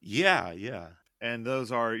squares. Yeah. And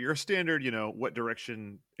those are your standard, what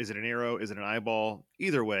direction is it, an arrow? Is it an eyeball?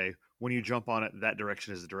 Either way, when you jump on it, that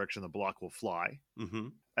direction is the direction the block will fly. Mm-hmm.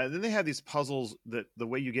 And then they have these puzzles that the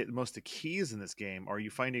way you get most of the keys in this game are you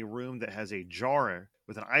find a room that has a jar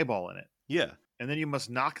with an eyeball in it. Yeah. And then you must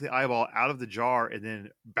knock the eyeball out of the jar and then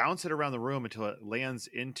bounce it around the room until it lands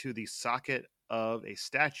into the socket of a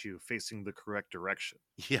statue facing the correct direction.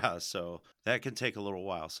 Yeah, so that can take a little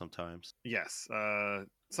while sometimes. Yes.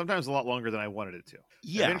 Sometimes a lot longer than I wanted it to.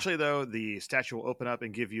 Yeah. Eventually, though, the statue will open up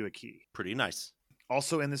and give you a key. Pretty nice.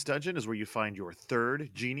 Also in this dungeon is where you find your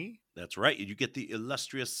third genie. That's right. You get the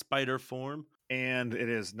illustrious spider form. And it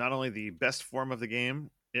is not only the best form of the game,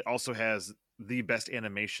 it also has the best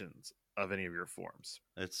animations of any of your forms.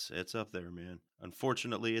 It's up there, man.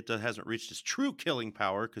 Unfortunately, it hasn't reached its true killing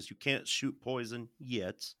power because you can't shoot poison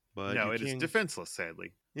yet. But no, it is defenseless,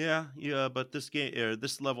 sadly. Yeah, but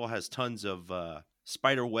this level has tons of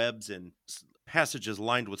spider webs and passages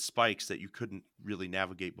lined with spikes that you couldn't really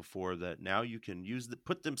navigate before that now you can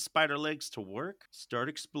put them spider legs to work, start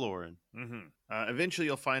exploring. Eventually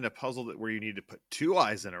you'll find a puzzle where you need to put two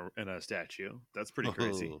eyes in a statue. That's pretty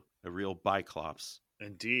crazy. A real Biclops.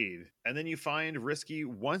 Indeed. And then you find Risky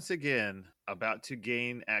once again about to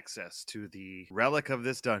gain access to the relic of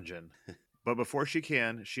this dungeon. But before she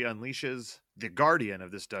can, she unleashes the guardian of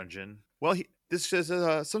this dungeon. Well, this is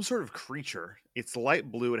some sort of creature. It's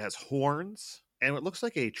light blue. It has horns, and it looks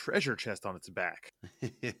like a treasure chest on its back.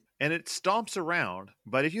 And it stomps around.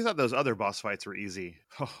 But if you thought those other boss fights were easy,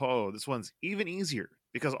 this one's even easier.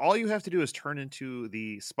 Because all you have to do is turn into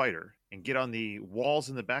the spider and get on the walls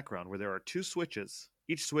in the background where there are two switches.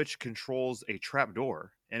 Each switch controls a trap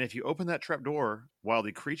door. And if you open that trap door while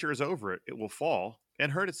the creature is over it, it will fall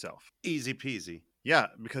and hurt itself. Easy peasy. Yeah,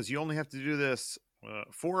 because you only have to do this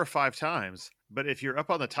 4 or 5 times. But if you're up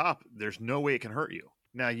on the top, there's no way it can hurt you.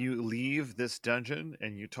 Now you leave this dungeon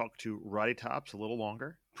and you talk to Roddy Tops a little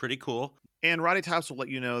longer. Pretty cool. And Roddy Tops will let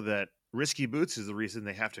you know that Risky Boots is the reason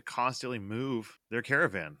they have to constantly move their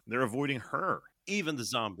caravan. They're avoiding her. Even the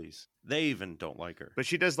zombies, they even don't like her. But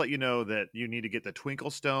she does let you know that you need to get the Twinkle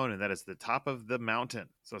Stone, and that is the top of the mountain.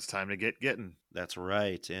 So it's time to get getting. That's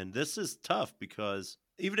right. And this is tough because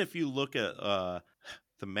even if you look at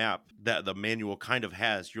the map that the manual kind of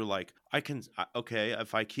has, you're like, okay,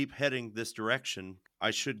 if I keep heading this direction, I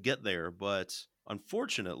should get there. But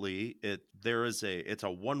unfortunately, it's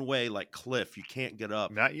a one-way like cliff. You can't get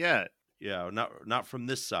up. Not yet. Yeah, not from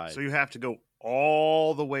this side. So you have to go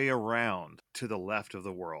all the way around to the left of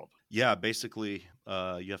the world. Yeah, basically,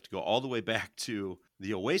 you have to go all the way back to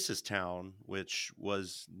the Oasis town, which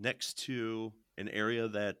was next to an area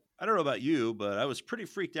that, I don't know about you, but I was pretty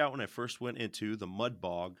freaked out when I first went into the mud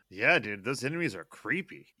bog. Yeah, dude, those enemies are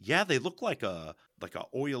creepy. Yeah, they look like a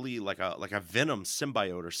oily, like a venom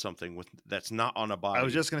symbiote or something that's not on a body. I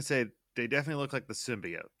was just gonna say they definitely look like the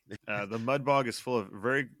symbiote. The mud bog is full of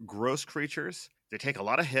very gross creatures. They take a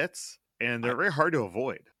lot of hits, and they're very hard to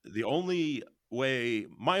avoid.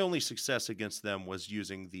 My only success against them was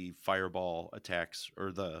using the fireball attacks,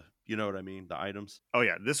 or you know what I mean, the items. Oh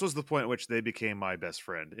yeah, this was the point at which they became my best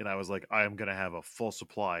friend, and I was like, I am gonna have a full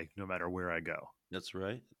supply no matter where I go. That's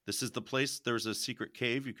right. This is the place. There's a secret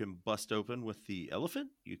cave you can bust open with the elephant.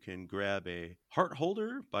 You can grab a heart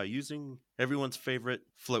holder by using everyone's favorite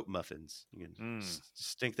float muffins. You can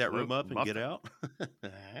stink that room up and get out.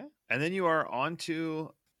 And then you are on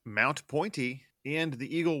to Mount Pointy and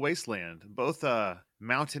the Eagle Wasteland, both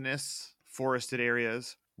mountainous, forested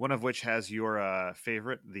areas, one of which has your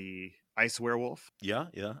favorite, the ice werewolf. Yeah.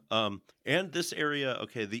 And this area,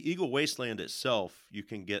 okay, the Eagle Wasteland itself, you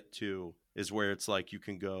can get to, is where it's like you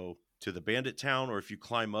can go to the bandit town, or if you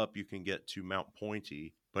climb up, you can get to Mount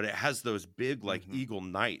Pointy. But it has those big, like, eagle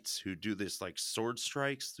knights who do this, like, sword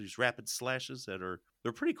strikes, these rapid slashes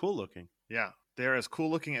they're pretty cool looking. Yeah, they're as cool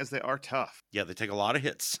looking as they are tough. Yeah, they take a lot of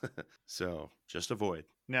hits. So just avoid.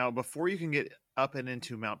 Now, before you can get up and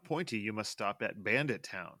into Mount Pointy, you must stop at Bandit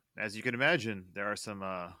Town. As you can imagine, there are some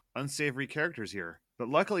unsavory characters here. But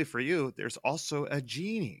luckily for you, there's also a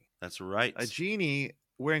genie. That's right. A genie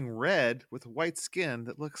wearing red with white skin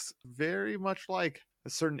that looks very much like a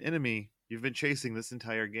certain enemy you've been chasing this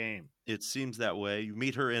entire game. It seems that way. You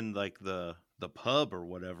meet her in like the pub or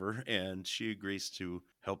whatever, and she agrees to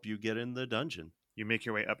help you get in the dungeon. You make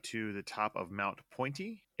your way up to the top of Mount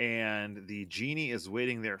Pointy, and the genie is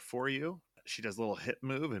waiting there for you. She does a little hip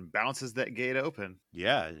move and bounces that gate open.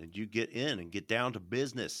 Yeah, and you get in and get down to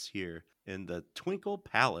business here in the Twinkle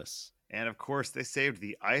Palace. And of course, they saved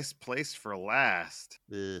the ice place for last.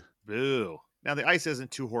 Ugh. Boo. Now, the ice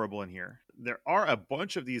isn't too horrible in here. There are a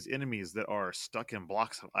bunch of these enemies that are stuck in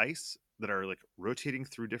blocks of ice that are like rotating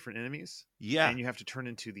through different enemies. Yeah. And you have to turn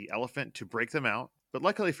into the elephant to break them out. But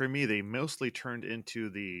luckily for me, they mostly turned into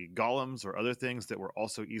the golems or other things that were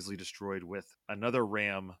also easily destroyed with another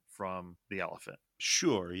ram from the elephant.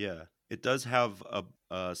 Sure, yeah. It does have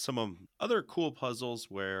some other cool puzzles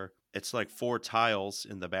where it's like 4 tiles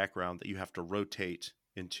in the background that you have to rotate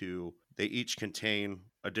into. They each contain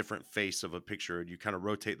a different face of a picture, and you kind of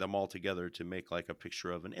rotate them all together to make like a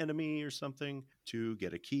picture of an enemy or something to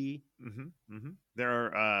get a key.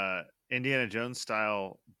 There are Indiana Jones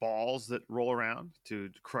style balls that roll around to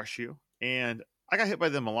crush you, and I got hit by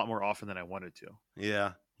them a lot more often than I wanted to.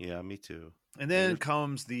 Yeah, me too. And then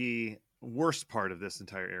comes the worst part of this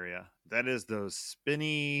entire area. That is those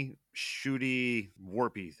spinny, shooty,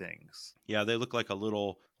 warpy things. Yeah, they look like a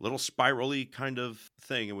little spirally kind of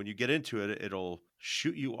thing, and when you get into it, it'll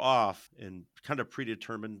shoot you off in kind of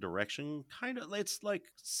predetermined direction. Kind of, it's like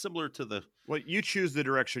similar to the. Well, you choose the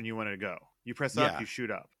direction you want to go. You press up, you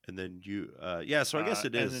shoot up, and then you. So I guess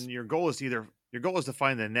it is. And then your goal is to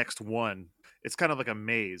find the next one. It's kind of like a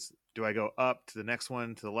maze. Do I go up to the next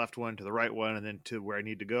one, to the left one, to the right one, and then to where I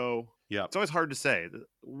need to go? Yeah. It's always hard to say.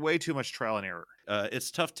 Way too much trial and error.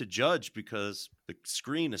 It's tough to judge because the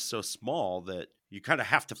screen is so small that you kind of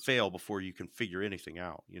have to fail before you can figure anything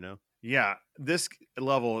out, you know? Yeah, this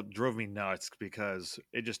level drove me nuts because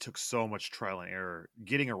it just took so much trial and error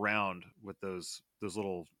getting around with those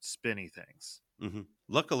little spinny things. Mm-hmm.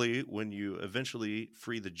 Luckily, when you eventually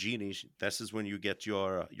free the genie, this is when you get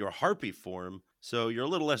your harpy form. So you're a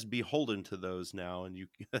little less beholden to those now, and you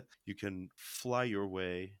can fly your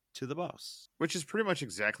way to the boss. Which is pretty much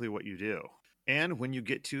exactly what you do. And when you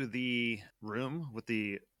get to the room with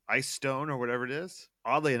the ice stone or whatever it is,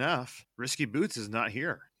 oddly enough, Risky Boots is not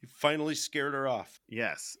here. You finally scared her off.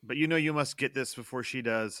 Yes, but you know you must get this before she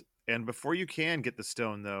does. And before you can get the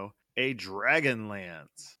stone, though, A dragon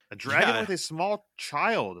lands. A dragon Yeah, with a small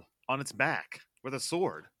child on its back with a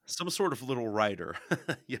sword. some sort of little rider.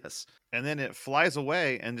 Yes. And then it flies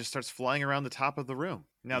away and just starts flying around the top of the room.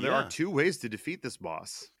 Now, there are Yeah. two ways to defeat this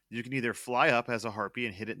boss. You can either fly up as a harpy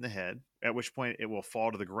and hit it in the head, at which point it will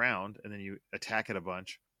fall to the ground and then you attack it a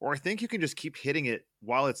bunch. Or I think you can just keep hitting it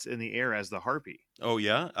while it's in the air as the harpy. Oh,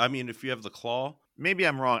 yeah? I mean, if you have the claw, Maybe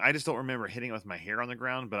I'm wrong. I just don't remember hitting it with my hair on the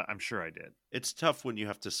ground, but I'm sure I did. it's tough when you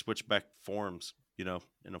have to switch back forms, in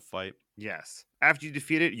a fight. Yes. After you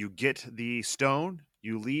defeat it, you get the stone,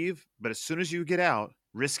 you leave, but as soon as you get out,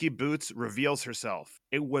 Risky Boots reveals herself.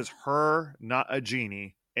 It was her, not a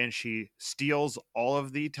genie, and she steals all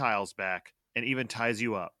of the tiles back and even ties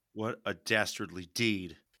you up. What a dastardly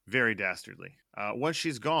deed. Very dastardly. Once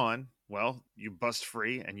she's gone, well, you bust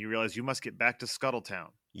free and you realize you must get back to Scuttletown.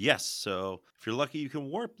 Yes, so if you're lucky, you can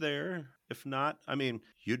warp there. If not, I mean,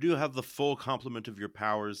 you do have the full complement of your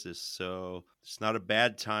powers, so it's not a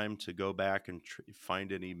bad time to go back and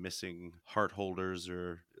find any missing heart holders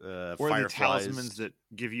or Or the fireflies. talismans that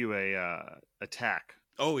give you a attack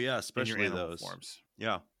Oh yeah, in your especially animal those. forms,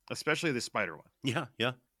 Yeah, especially the spider one.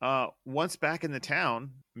 yeah. Once back in the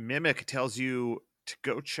town, Mimic tells you to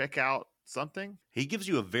go check out something. He gives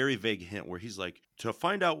you a very vague hint where he's like, to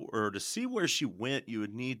find out or to see where she went, you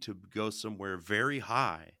would need to go somewhere very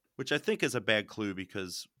high, which I think is a bad clue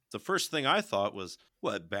because the first thing I thought was,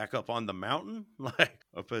 what, back up on the mountain? Like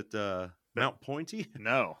up at Mount Pointy?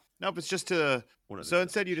 No. Nope, it's just to. One of the So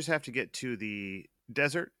instead, you deserts. just have to get to the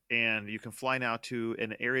desert, and you can fly now to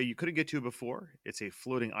an area you couldn't get to before. It's a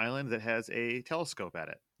floating island that has a telescope at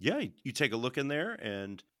it. Yeah, you take a look in there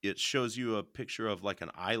and it shows you a picture of like an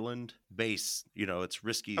island base. It's A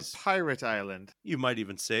Risky's, pirate island. you might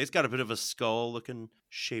even say. It's got a bit of a skull looking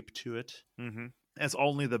shape to it. Mm-hmm. As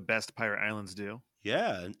only the best pirate islands do.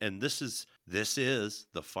 Yeah, and this is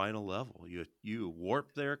the final level. You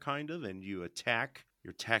warp there kind of and you attack.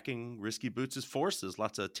 You're attacking Risky Boots' forces.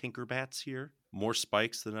 Lots of Tinkerbats here. More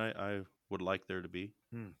spikes than I would like there to be.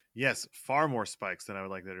 Yes, far more spikes than I would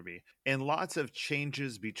like there to be. And lots of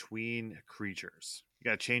changes between creatures. You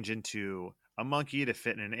got to change into a monkey to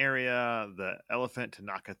fit in an area, the elephant to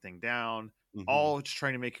knock a thing down, Mhm. all just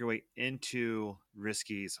trying to make your way into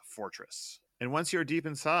Risky's fortress. And once you're deep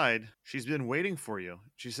inside, she's been waiting for you.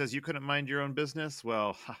 She says, "You couldn't mind your own business?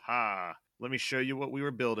 Well, haha, let me show you what we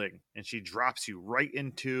were building." And she drops you right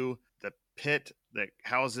into the pit that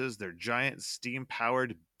houses their giant steam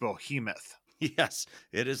powered behemoth. Yes,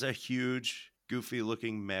 it is a huge, goofy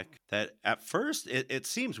looking mech that at first it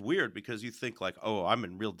seems weird because you think like, oh, I'm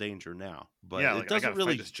in real danger now. But Yeah, it like I doesn't gotta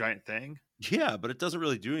really fight this giant thing. Yeah, but it doesn't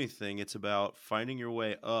really do anything. It's about finding your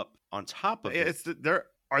way up on top of it. It's there.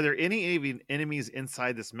 Are there any enemies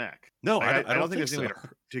inside this mech? No, Like, I don't think think there's any way so.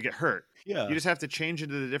 to get hurt. Yeah. You just have to change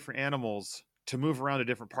into the different animals to move around to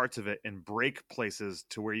different parts of it and break places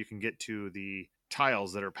to where you can get to the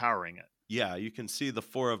tiles that are powering it. Yeah, you can see the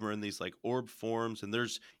four of them are in these like orb forms, and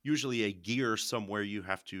there's usually a gear somewhere you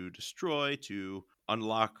have to destroy to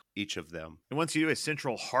unlock each of them. And once you do, a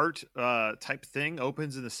central heart type thing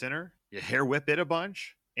opens in the center. You hair whip it a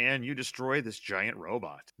bunch, and you destroy this giant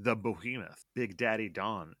robot, the Behemoth, Big Daddy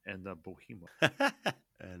Don, and the Behemoth.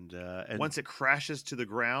 and Once it crashes to the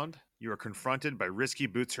ground, you are confronted by Risky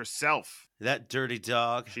Boots herself. that dirty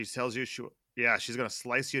dog. She tells you she's going to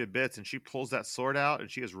slice you to bits, and she pulls that sword out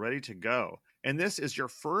and she is ready to go. And this is your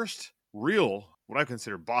first real, what I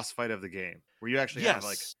consider boss fight of the game, where you actually have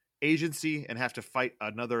like agency and have to fight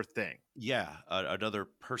another thing. Yeah, another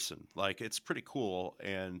person. Like, it's pretty cool.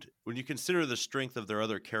 And when you consider the strength of their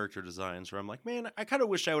other character designs, where I'm like, man, I kind of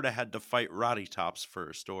wish I would have had to fight Roddy Tops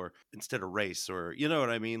first, or instead of Race, or you know what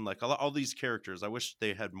I mean? Like all these characters, I wish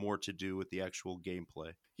they had more to do with the actual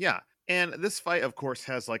gameplay. Yeah. And this fight, of course,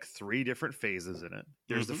 has like 3 different phases in it.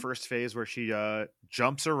 There's the first phase where she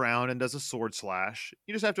jumps around and does a sword slash.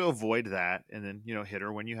 You just have to avoid that and then, hit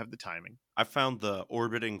her when you have the timing. I found the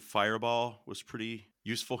orbiting fireball was pretty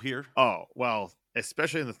useful here. Oh, well,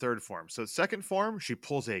 especially in the third form. So second form, she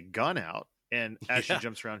pulls a gun out, and as she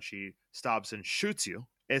jumps around, she stops and shoots you.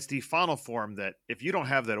 It's the final form that if you don't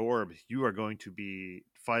have that orb, you are going to be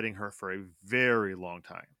fighting her for a very long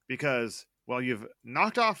time. Because, well, you've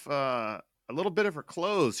knocked off a little bit of her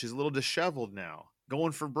clothes. She's a little disheveled now,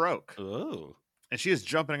 going for broke. Oh. And she is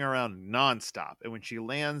jumping around nonstop. And when she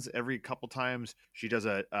lands every couple times, she does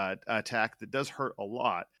a attack that does hurt a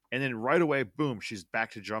lot. And then right away, boom, she's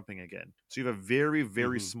back to jumping again. So you have a very,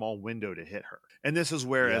 very small window to hit her. And this is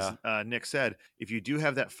where, as Nick said, if you do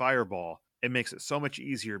have that fireball, it makes it so much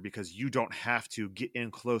easier because you don't have to get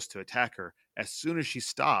in close to attack her. As soon as she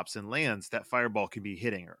stops and lands, that fireball can be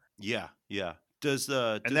hitting her. Yeah.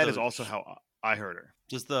 And that is also how I heard her.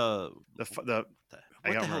 Does the what the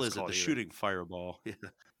hell is it? The shooting fireball. Yeah.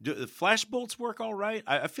 Do the flash bolts work all right?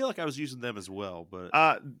 I feel like I was using them as well,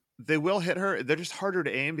 but they will hit her. They're just harder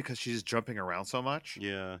to aim because she's jumping around so much.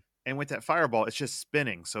 Yeah. And with that fireball, it's just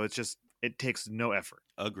spinning, so it takes no effort.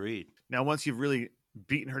 Agreed. Now, once you've really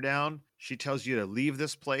beaten her down, she tells you to leave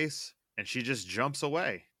this place, and she just jumps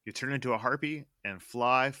away. You turn into a harpy and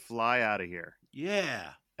fly out of here. Yeah.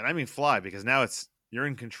 And I mean fly, because now you're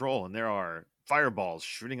in control, and there are fireballs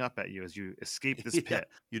shooting up at you as you escape this pit.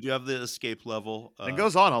 You do have the escape level. It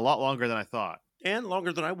goes on a lot longer than I thought. And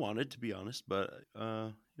longer than I wanted, to be honest, but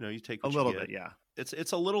you take what a little you get. bit, yeah.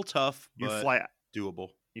 It's a little tough, but doable.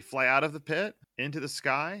 You fly out of the pit into the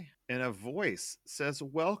sky, and a voice says,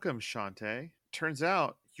 "Welcome, Shantae. Turns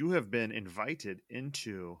out you have been invited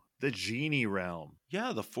into the genie realm."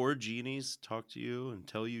 Yeah, the 4 genies talk to you and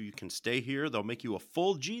tell you can stay here. They'll make you a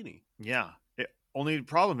full genie. Yeah. Only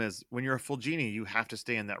problem is, when you're a full genie, you have to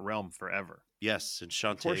stay in that realm forever. Yes, and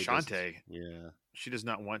Shantae. Poor Shantae. Yeah. She does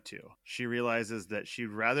not want to. She realizes that she'd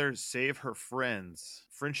rather save her friends.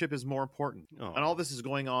 Friendship is more important. Oh. And all this is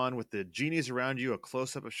going on with the genies around you, a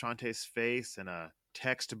close-up of Shantae's face, and a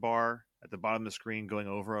text bar at the bottom of the screen going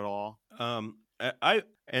over it all.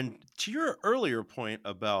 And to your earlier point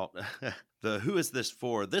about the who is this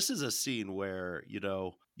for, this is a scene where,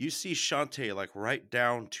 you see Shantae like right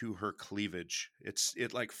down to her cleavage.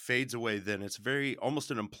 It like fades away then. It's very almost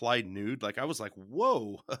an implied nude. Like I was like,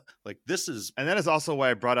 whoa, like this is. And that is also why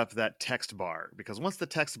I brought up that text bar, because once the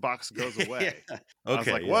text box goes away, yeah. I was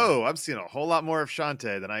like, whoa, I'm seeing a whole lot more of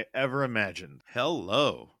Shantae than I ever imagined.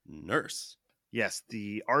 Hello, nurse. Yes,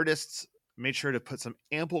 the artists made sure to put some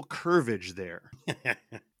ample curvage there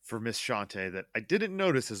for Miss Shantae that I didn't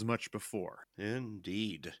notice as much before.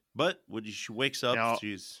 Indeed. But when she wakes up,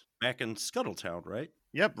 she's back in Scuttletown, right?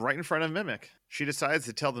 Yep, right in front of Mimic. She decides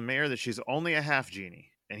to tell the mayor that she's only a half genie.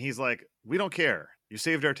 And he's like, "We don't care. You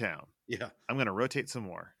saved our town. Yeah. I'm going to rotate some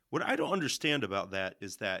more." What I don't understand about that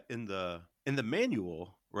is that in the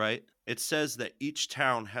manual, right, it says that each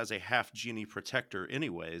town has a half genie protector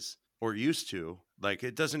anyways. Or used to. Like,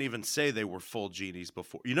 it doesn't even say they were full genies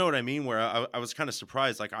before. You know what I mean? Where I was kind of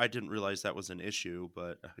surprised. Like, I didn't realize that was an issue,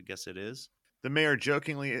 but I guess it is. The mayor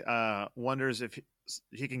jokingly wonders if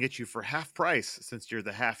he can get you for half price since you're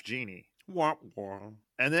the half genie. Wah, wah.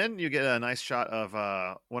 And then you get a nice shot of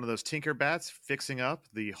one of those Tinker Bats fixing up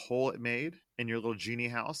the hole it made in your little genie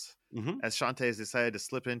house. Mm-hmm. As Shantae has decided to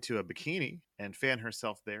slip into a bikini and fan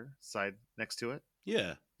herself there, side next to it.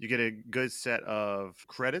 Yeah. You get a good set of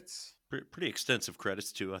credits. Pretty extensive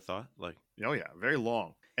credits, too, I thought. Oh, yeah. Very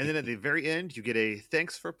long. And then at the very end, you get a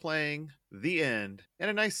thanks for playing, the end, and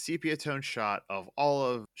a nice sepia tone shot of all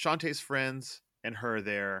of Shantae's friends and her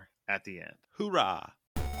there at the end. Hoorah!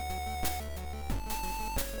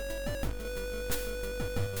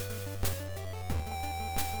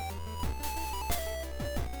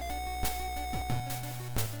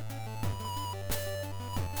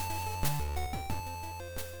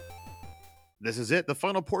 This is it, the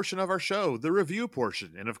final portion of our show, the review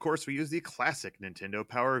portion. And of course, we use the classic Nintendo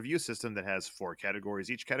Power Review system that has 4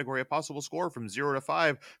 categories, each category a possible score from 0 to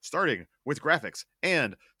 5, starting with graphics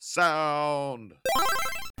and sound,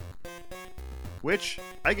 which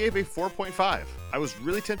I gave a 4.5. I was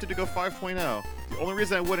really tempted to go 5.0. The only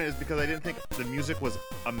reason I wouldn't is because I didn't think the music was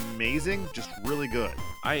amazing, just really good.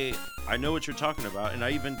 I know what you're talking about, and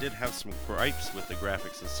I even did have some gripes with the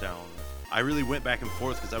graphics and sound. I really went back and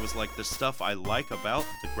forth because I was like, the stuff I like about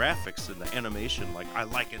the graphics and the animation, like, I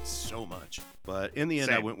like it so much. But in the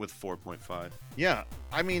end, I went with 4.5. Yeah,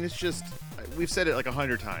 I mean, it's just, we've said it like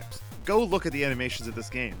 100 times. Go look at the animations of this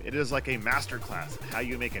game. It is like a masterclass in how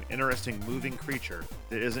you make an interesting moving creature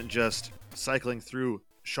that isn't just cycling through,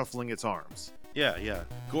 shuffling its arms. Yeah.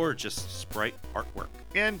 Gorgeous sprite artwork.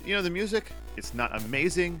 And, the music, it's not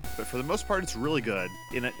amazing, but for the most part, it's really good.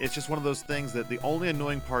 And it's just one of those things that the only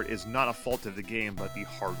annoying part is not a fault of the game, but the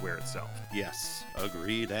hardware itself. Yes,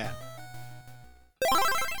 agree that.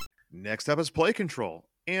 Next up is Play Control,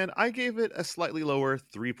 and I gave it a slightly lower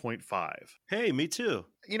 3.5. Hey, me too.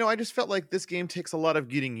 I just felt like this game takes a lot of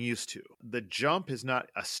getting used to. The jump is not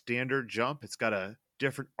a standard jump. It's got a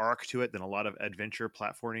different arc to it than a lot of adventure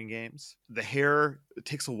platforming games. The hair, it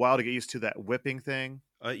takes a while to get used to that whipping thing.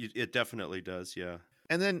 It definitely does, yeah.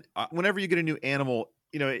 And then whenever you get a new animal,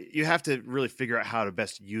 you have to really figure out how to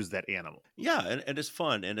best use that animal. Yeah, and it's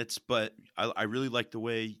fun, but I really like the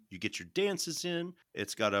way you get your dances in.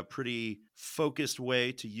 It's got a pretty focused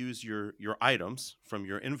way to use your items from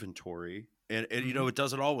your inventory. And it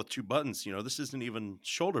does it all with 2 buttons. This isn't even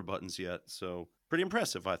shoulder buttons yet, so pretty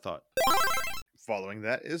impressive, I thought. Following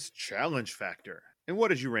that is challenge factor. And what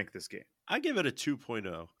did you rank this game? I give it a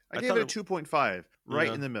 2.0. I gave it a 2.5,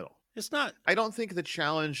 right in the middle. It's not. I don't think the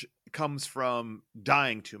challenge comes from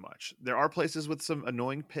dying too much. There are places with some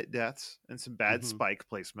annoying pit deaths and some bad spike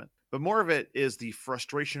placement, but more of it is the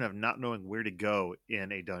frustration of not knowing where to go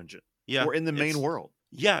in a dungeon or in the main world.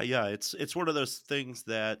 Yeah. It's one of those things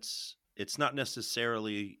that it's not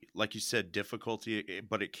necessarily, like you said, difficulty,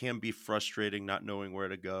 but it can be frustrating not knowing where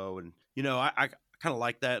to go. And, I kind of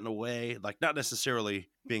like that in a way, like not necessarily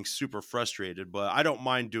being super frustrated, but I don't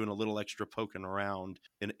mind doing a little extra poking around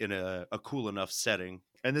in a cool enough setting.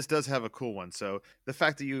 And this does have a cool one. So the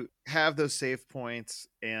fact that you have those save points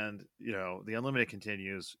and, the unlimited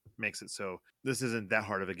continues makes it so this isn't that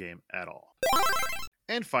hard of a game at all.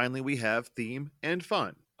 And finally, we have theme and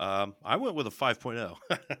fun. I went with a 5.0.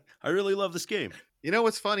 I really love this game.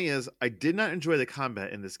 What's funny is I did not enjoy the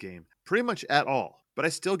combat in this game pretty much at all, but I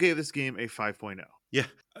still gave this game a 5.0. Yeah.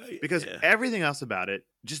 Because everything else about it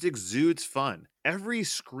just exudes fun. Every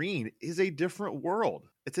screen is a different world.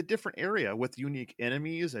 It's a different area with unique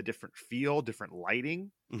enemies, a different feel, different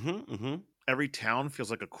lighting. Every town feels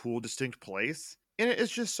like a cool, distinct place. And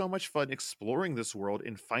it's just so much fun exploring this world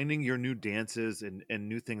and finding your new dances and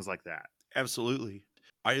new things like that. Absolutely.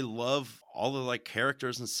 I love all the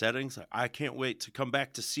characters and settings. I can't wait to come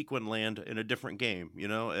back to Sequin Land in a different game.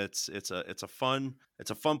 It's a fun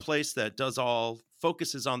place that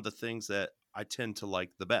focuses on the things that I tend to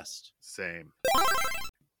like the best. Same.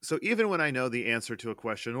 So even when I know the answer to a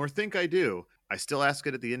question or think I do, I still ask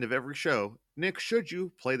it at the end of every show. Nick, should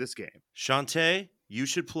you play this game? Shantae, you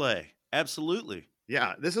should play. Absolutely.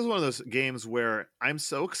 Yeah, this is one of those games where I'm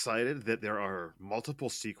so excited that there are multiple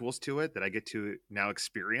sequels to it that I get to now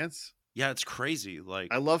experience. Yeah, it's crazy.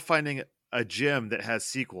 I love finding a gem that has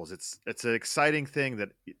sequels. It's an exciting thing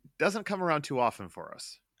that doesn't come around too often for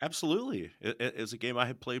us. Absolutely. It's a game I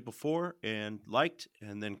had played before and liked,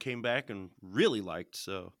 and then came back and really liked.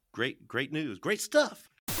 So great news. Great stuff.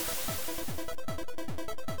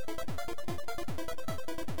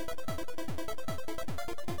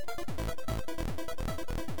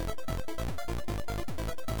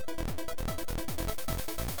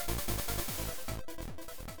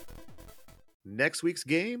 Next week's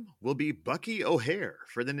game will be Bucky O'Hare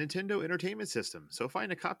for the Nintendo Entertainment System. So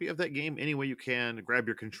find a copy of that game any way you can, grab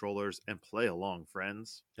your controllers, and play along,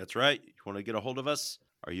 friends. That's right. You want to get a hold of us?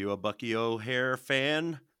 Are you a Bucky O'Hare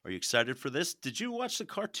fan? Are you excited for this? Did you watch the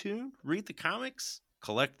cartoon? Read the comics?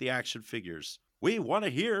 Collect the action figures? We want to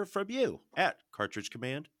hear from you at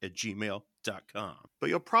cartridgecommand@gmail.com. But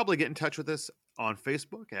you'll probably get in touch with us on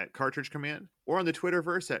Facebook at Cartridge Command or on the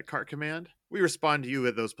Twitterverse at Cart Command. We respond to you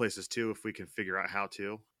at those places too if we can figure out how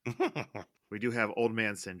to. We do have old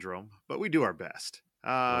man syndrome, but we do our best.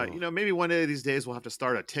 Maybe one of these days we'll have to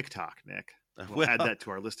start a TikTok, Nick. We'll add that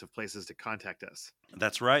to our list of places to contact us.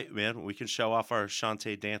 That's right, man. We can show off our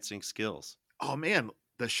Shantae dancing skills. Oh, man.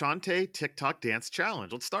 The Shantae TikTok Dance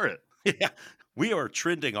Challenge. Let's start it. Yeah. We are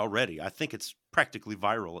trending already. I think it's practically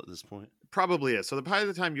viral at this point. Probably is. So by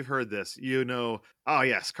the time you've heard this, oh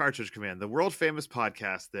yes, Cartridge Command, the world famous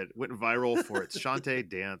podcast that went viral for its Shantae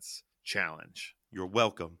Dance Challenge. You're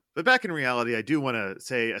welcome. But back in reality, I do want to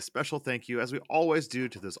say a special thank you, as we always do,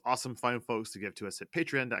 to those awesome fine folks to give to us at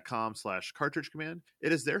patreon.com/Cartridge Command.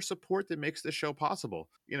 It is their support that makes this show possible.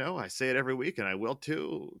 I say it every week, and I will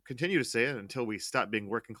too continue to say it until we stop being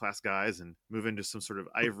working class guys and move into some sort of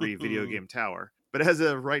ivory video game tower. But as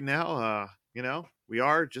of right now, we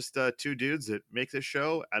are just two dudes that make this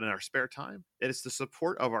show out in our spare time. And it's the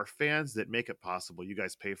support of our fans that make it possible. You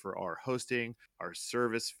guys pay for our hosting, our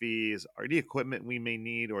service fees, any equipment we may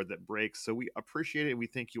need or that breaks. So we appreciate it. And we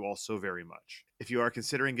thank you all so very much. If you are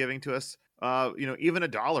considering giving to us, even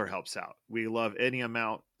 $1 helps out. We love any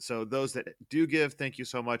amount. So those that do give, thank you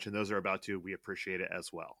so much. And those that are about to, we appreciate it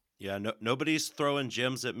as well. Yeah, nobody's throwing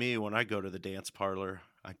gems at me when I go to the dance parlor.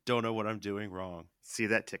 I don't know what I'm doing wrong. See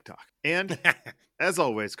that TikTok. And as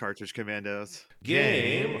always, Cartridge Commandos,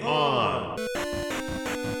 game on!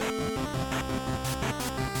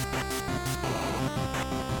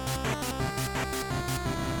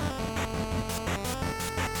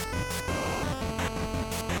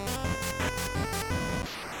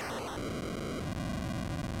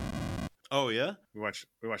 Oh, yeah? We watched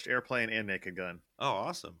Airplane and Naked Gun. Oh,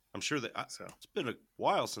 awesome. I'm sure that it's been a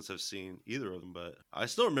while since I've seen either of them, but I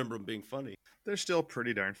still remember them being funny. They're still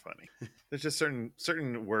pretty darn funny. There's just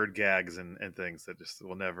certain word gags and things that just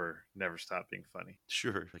will never stop being funny.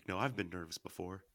 Sure. No, I've been nervous before.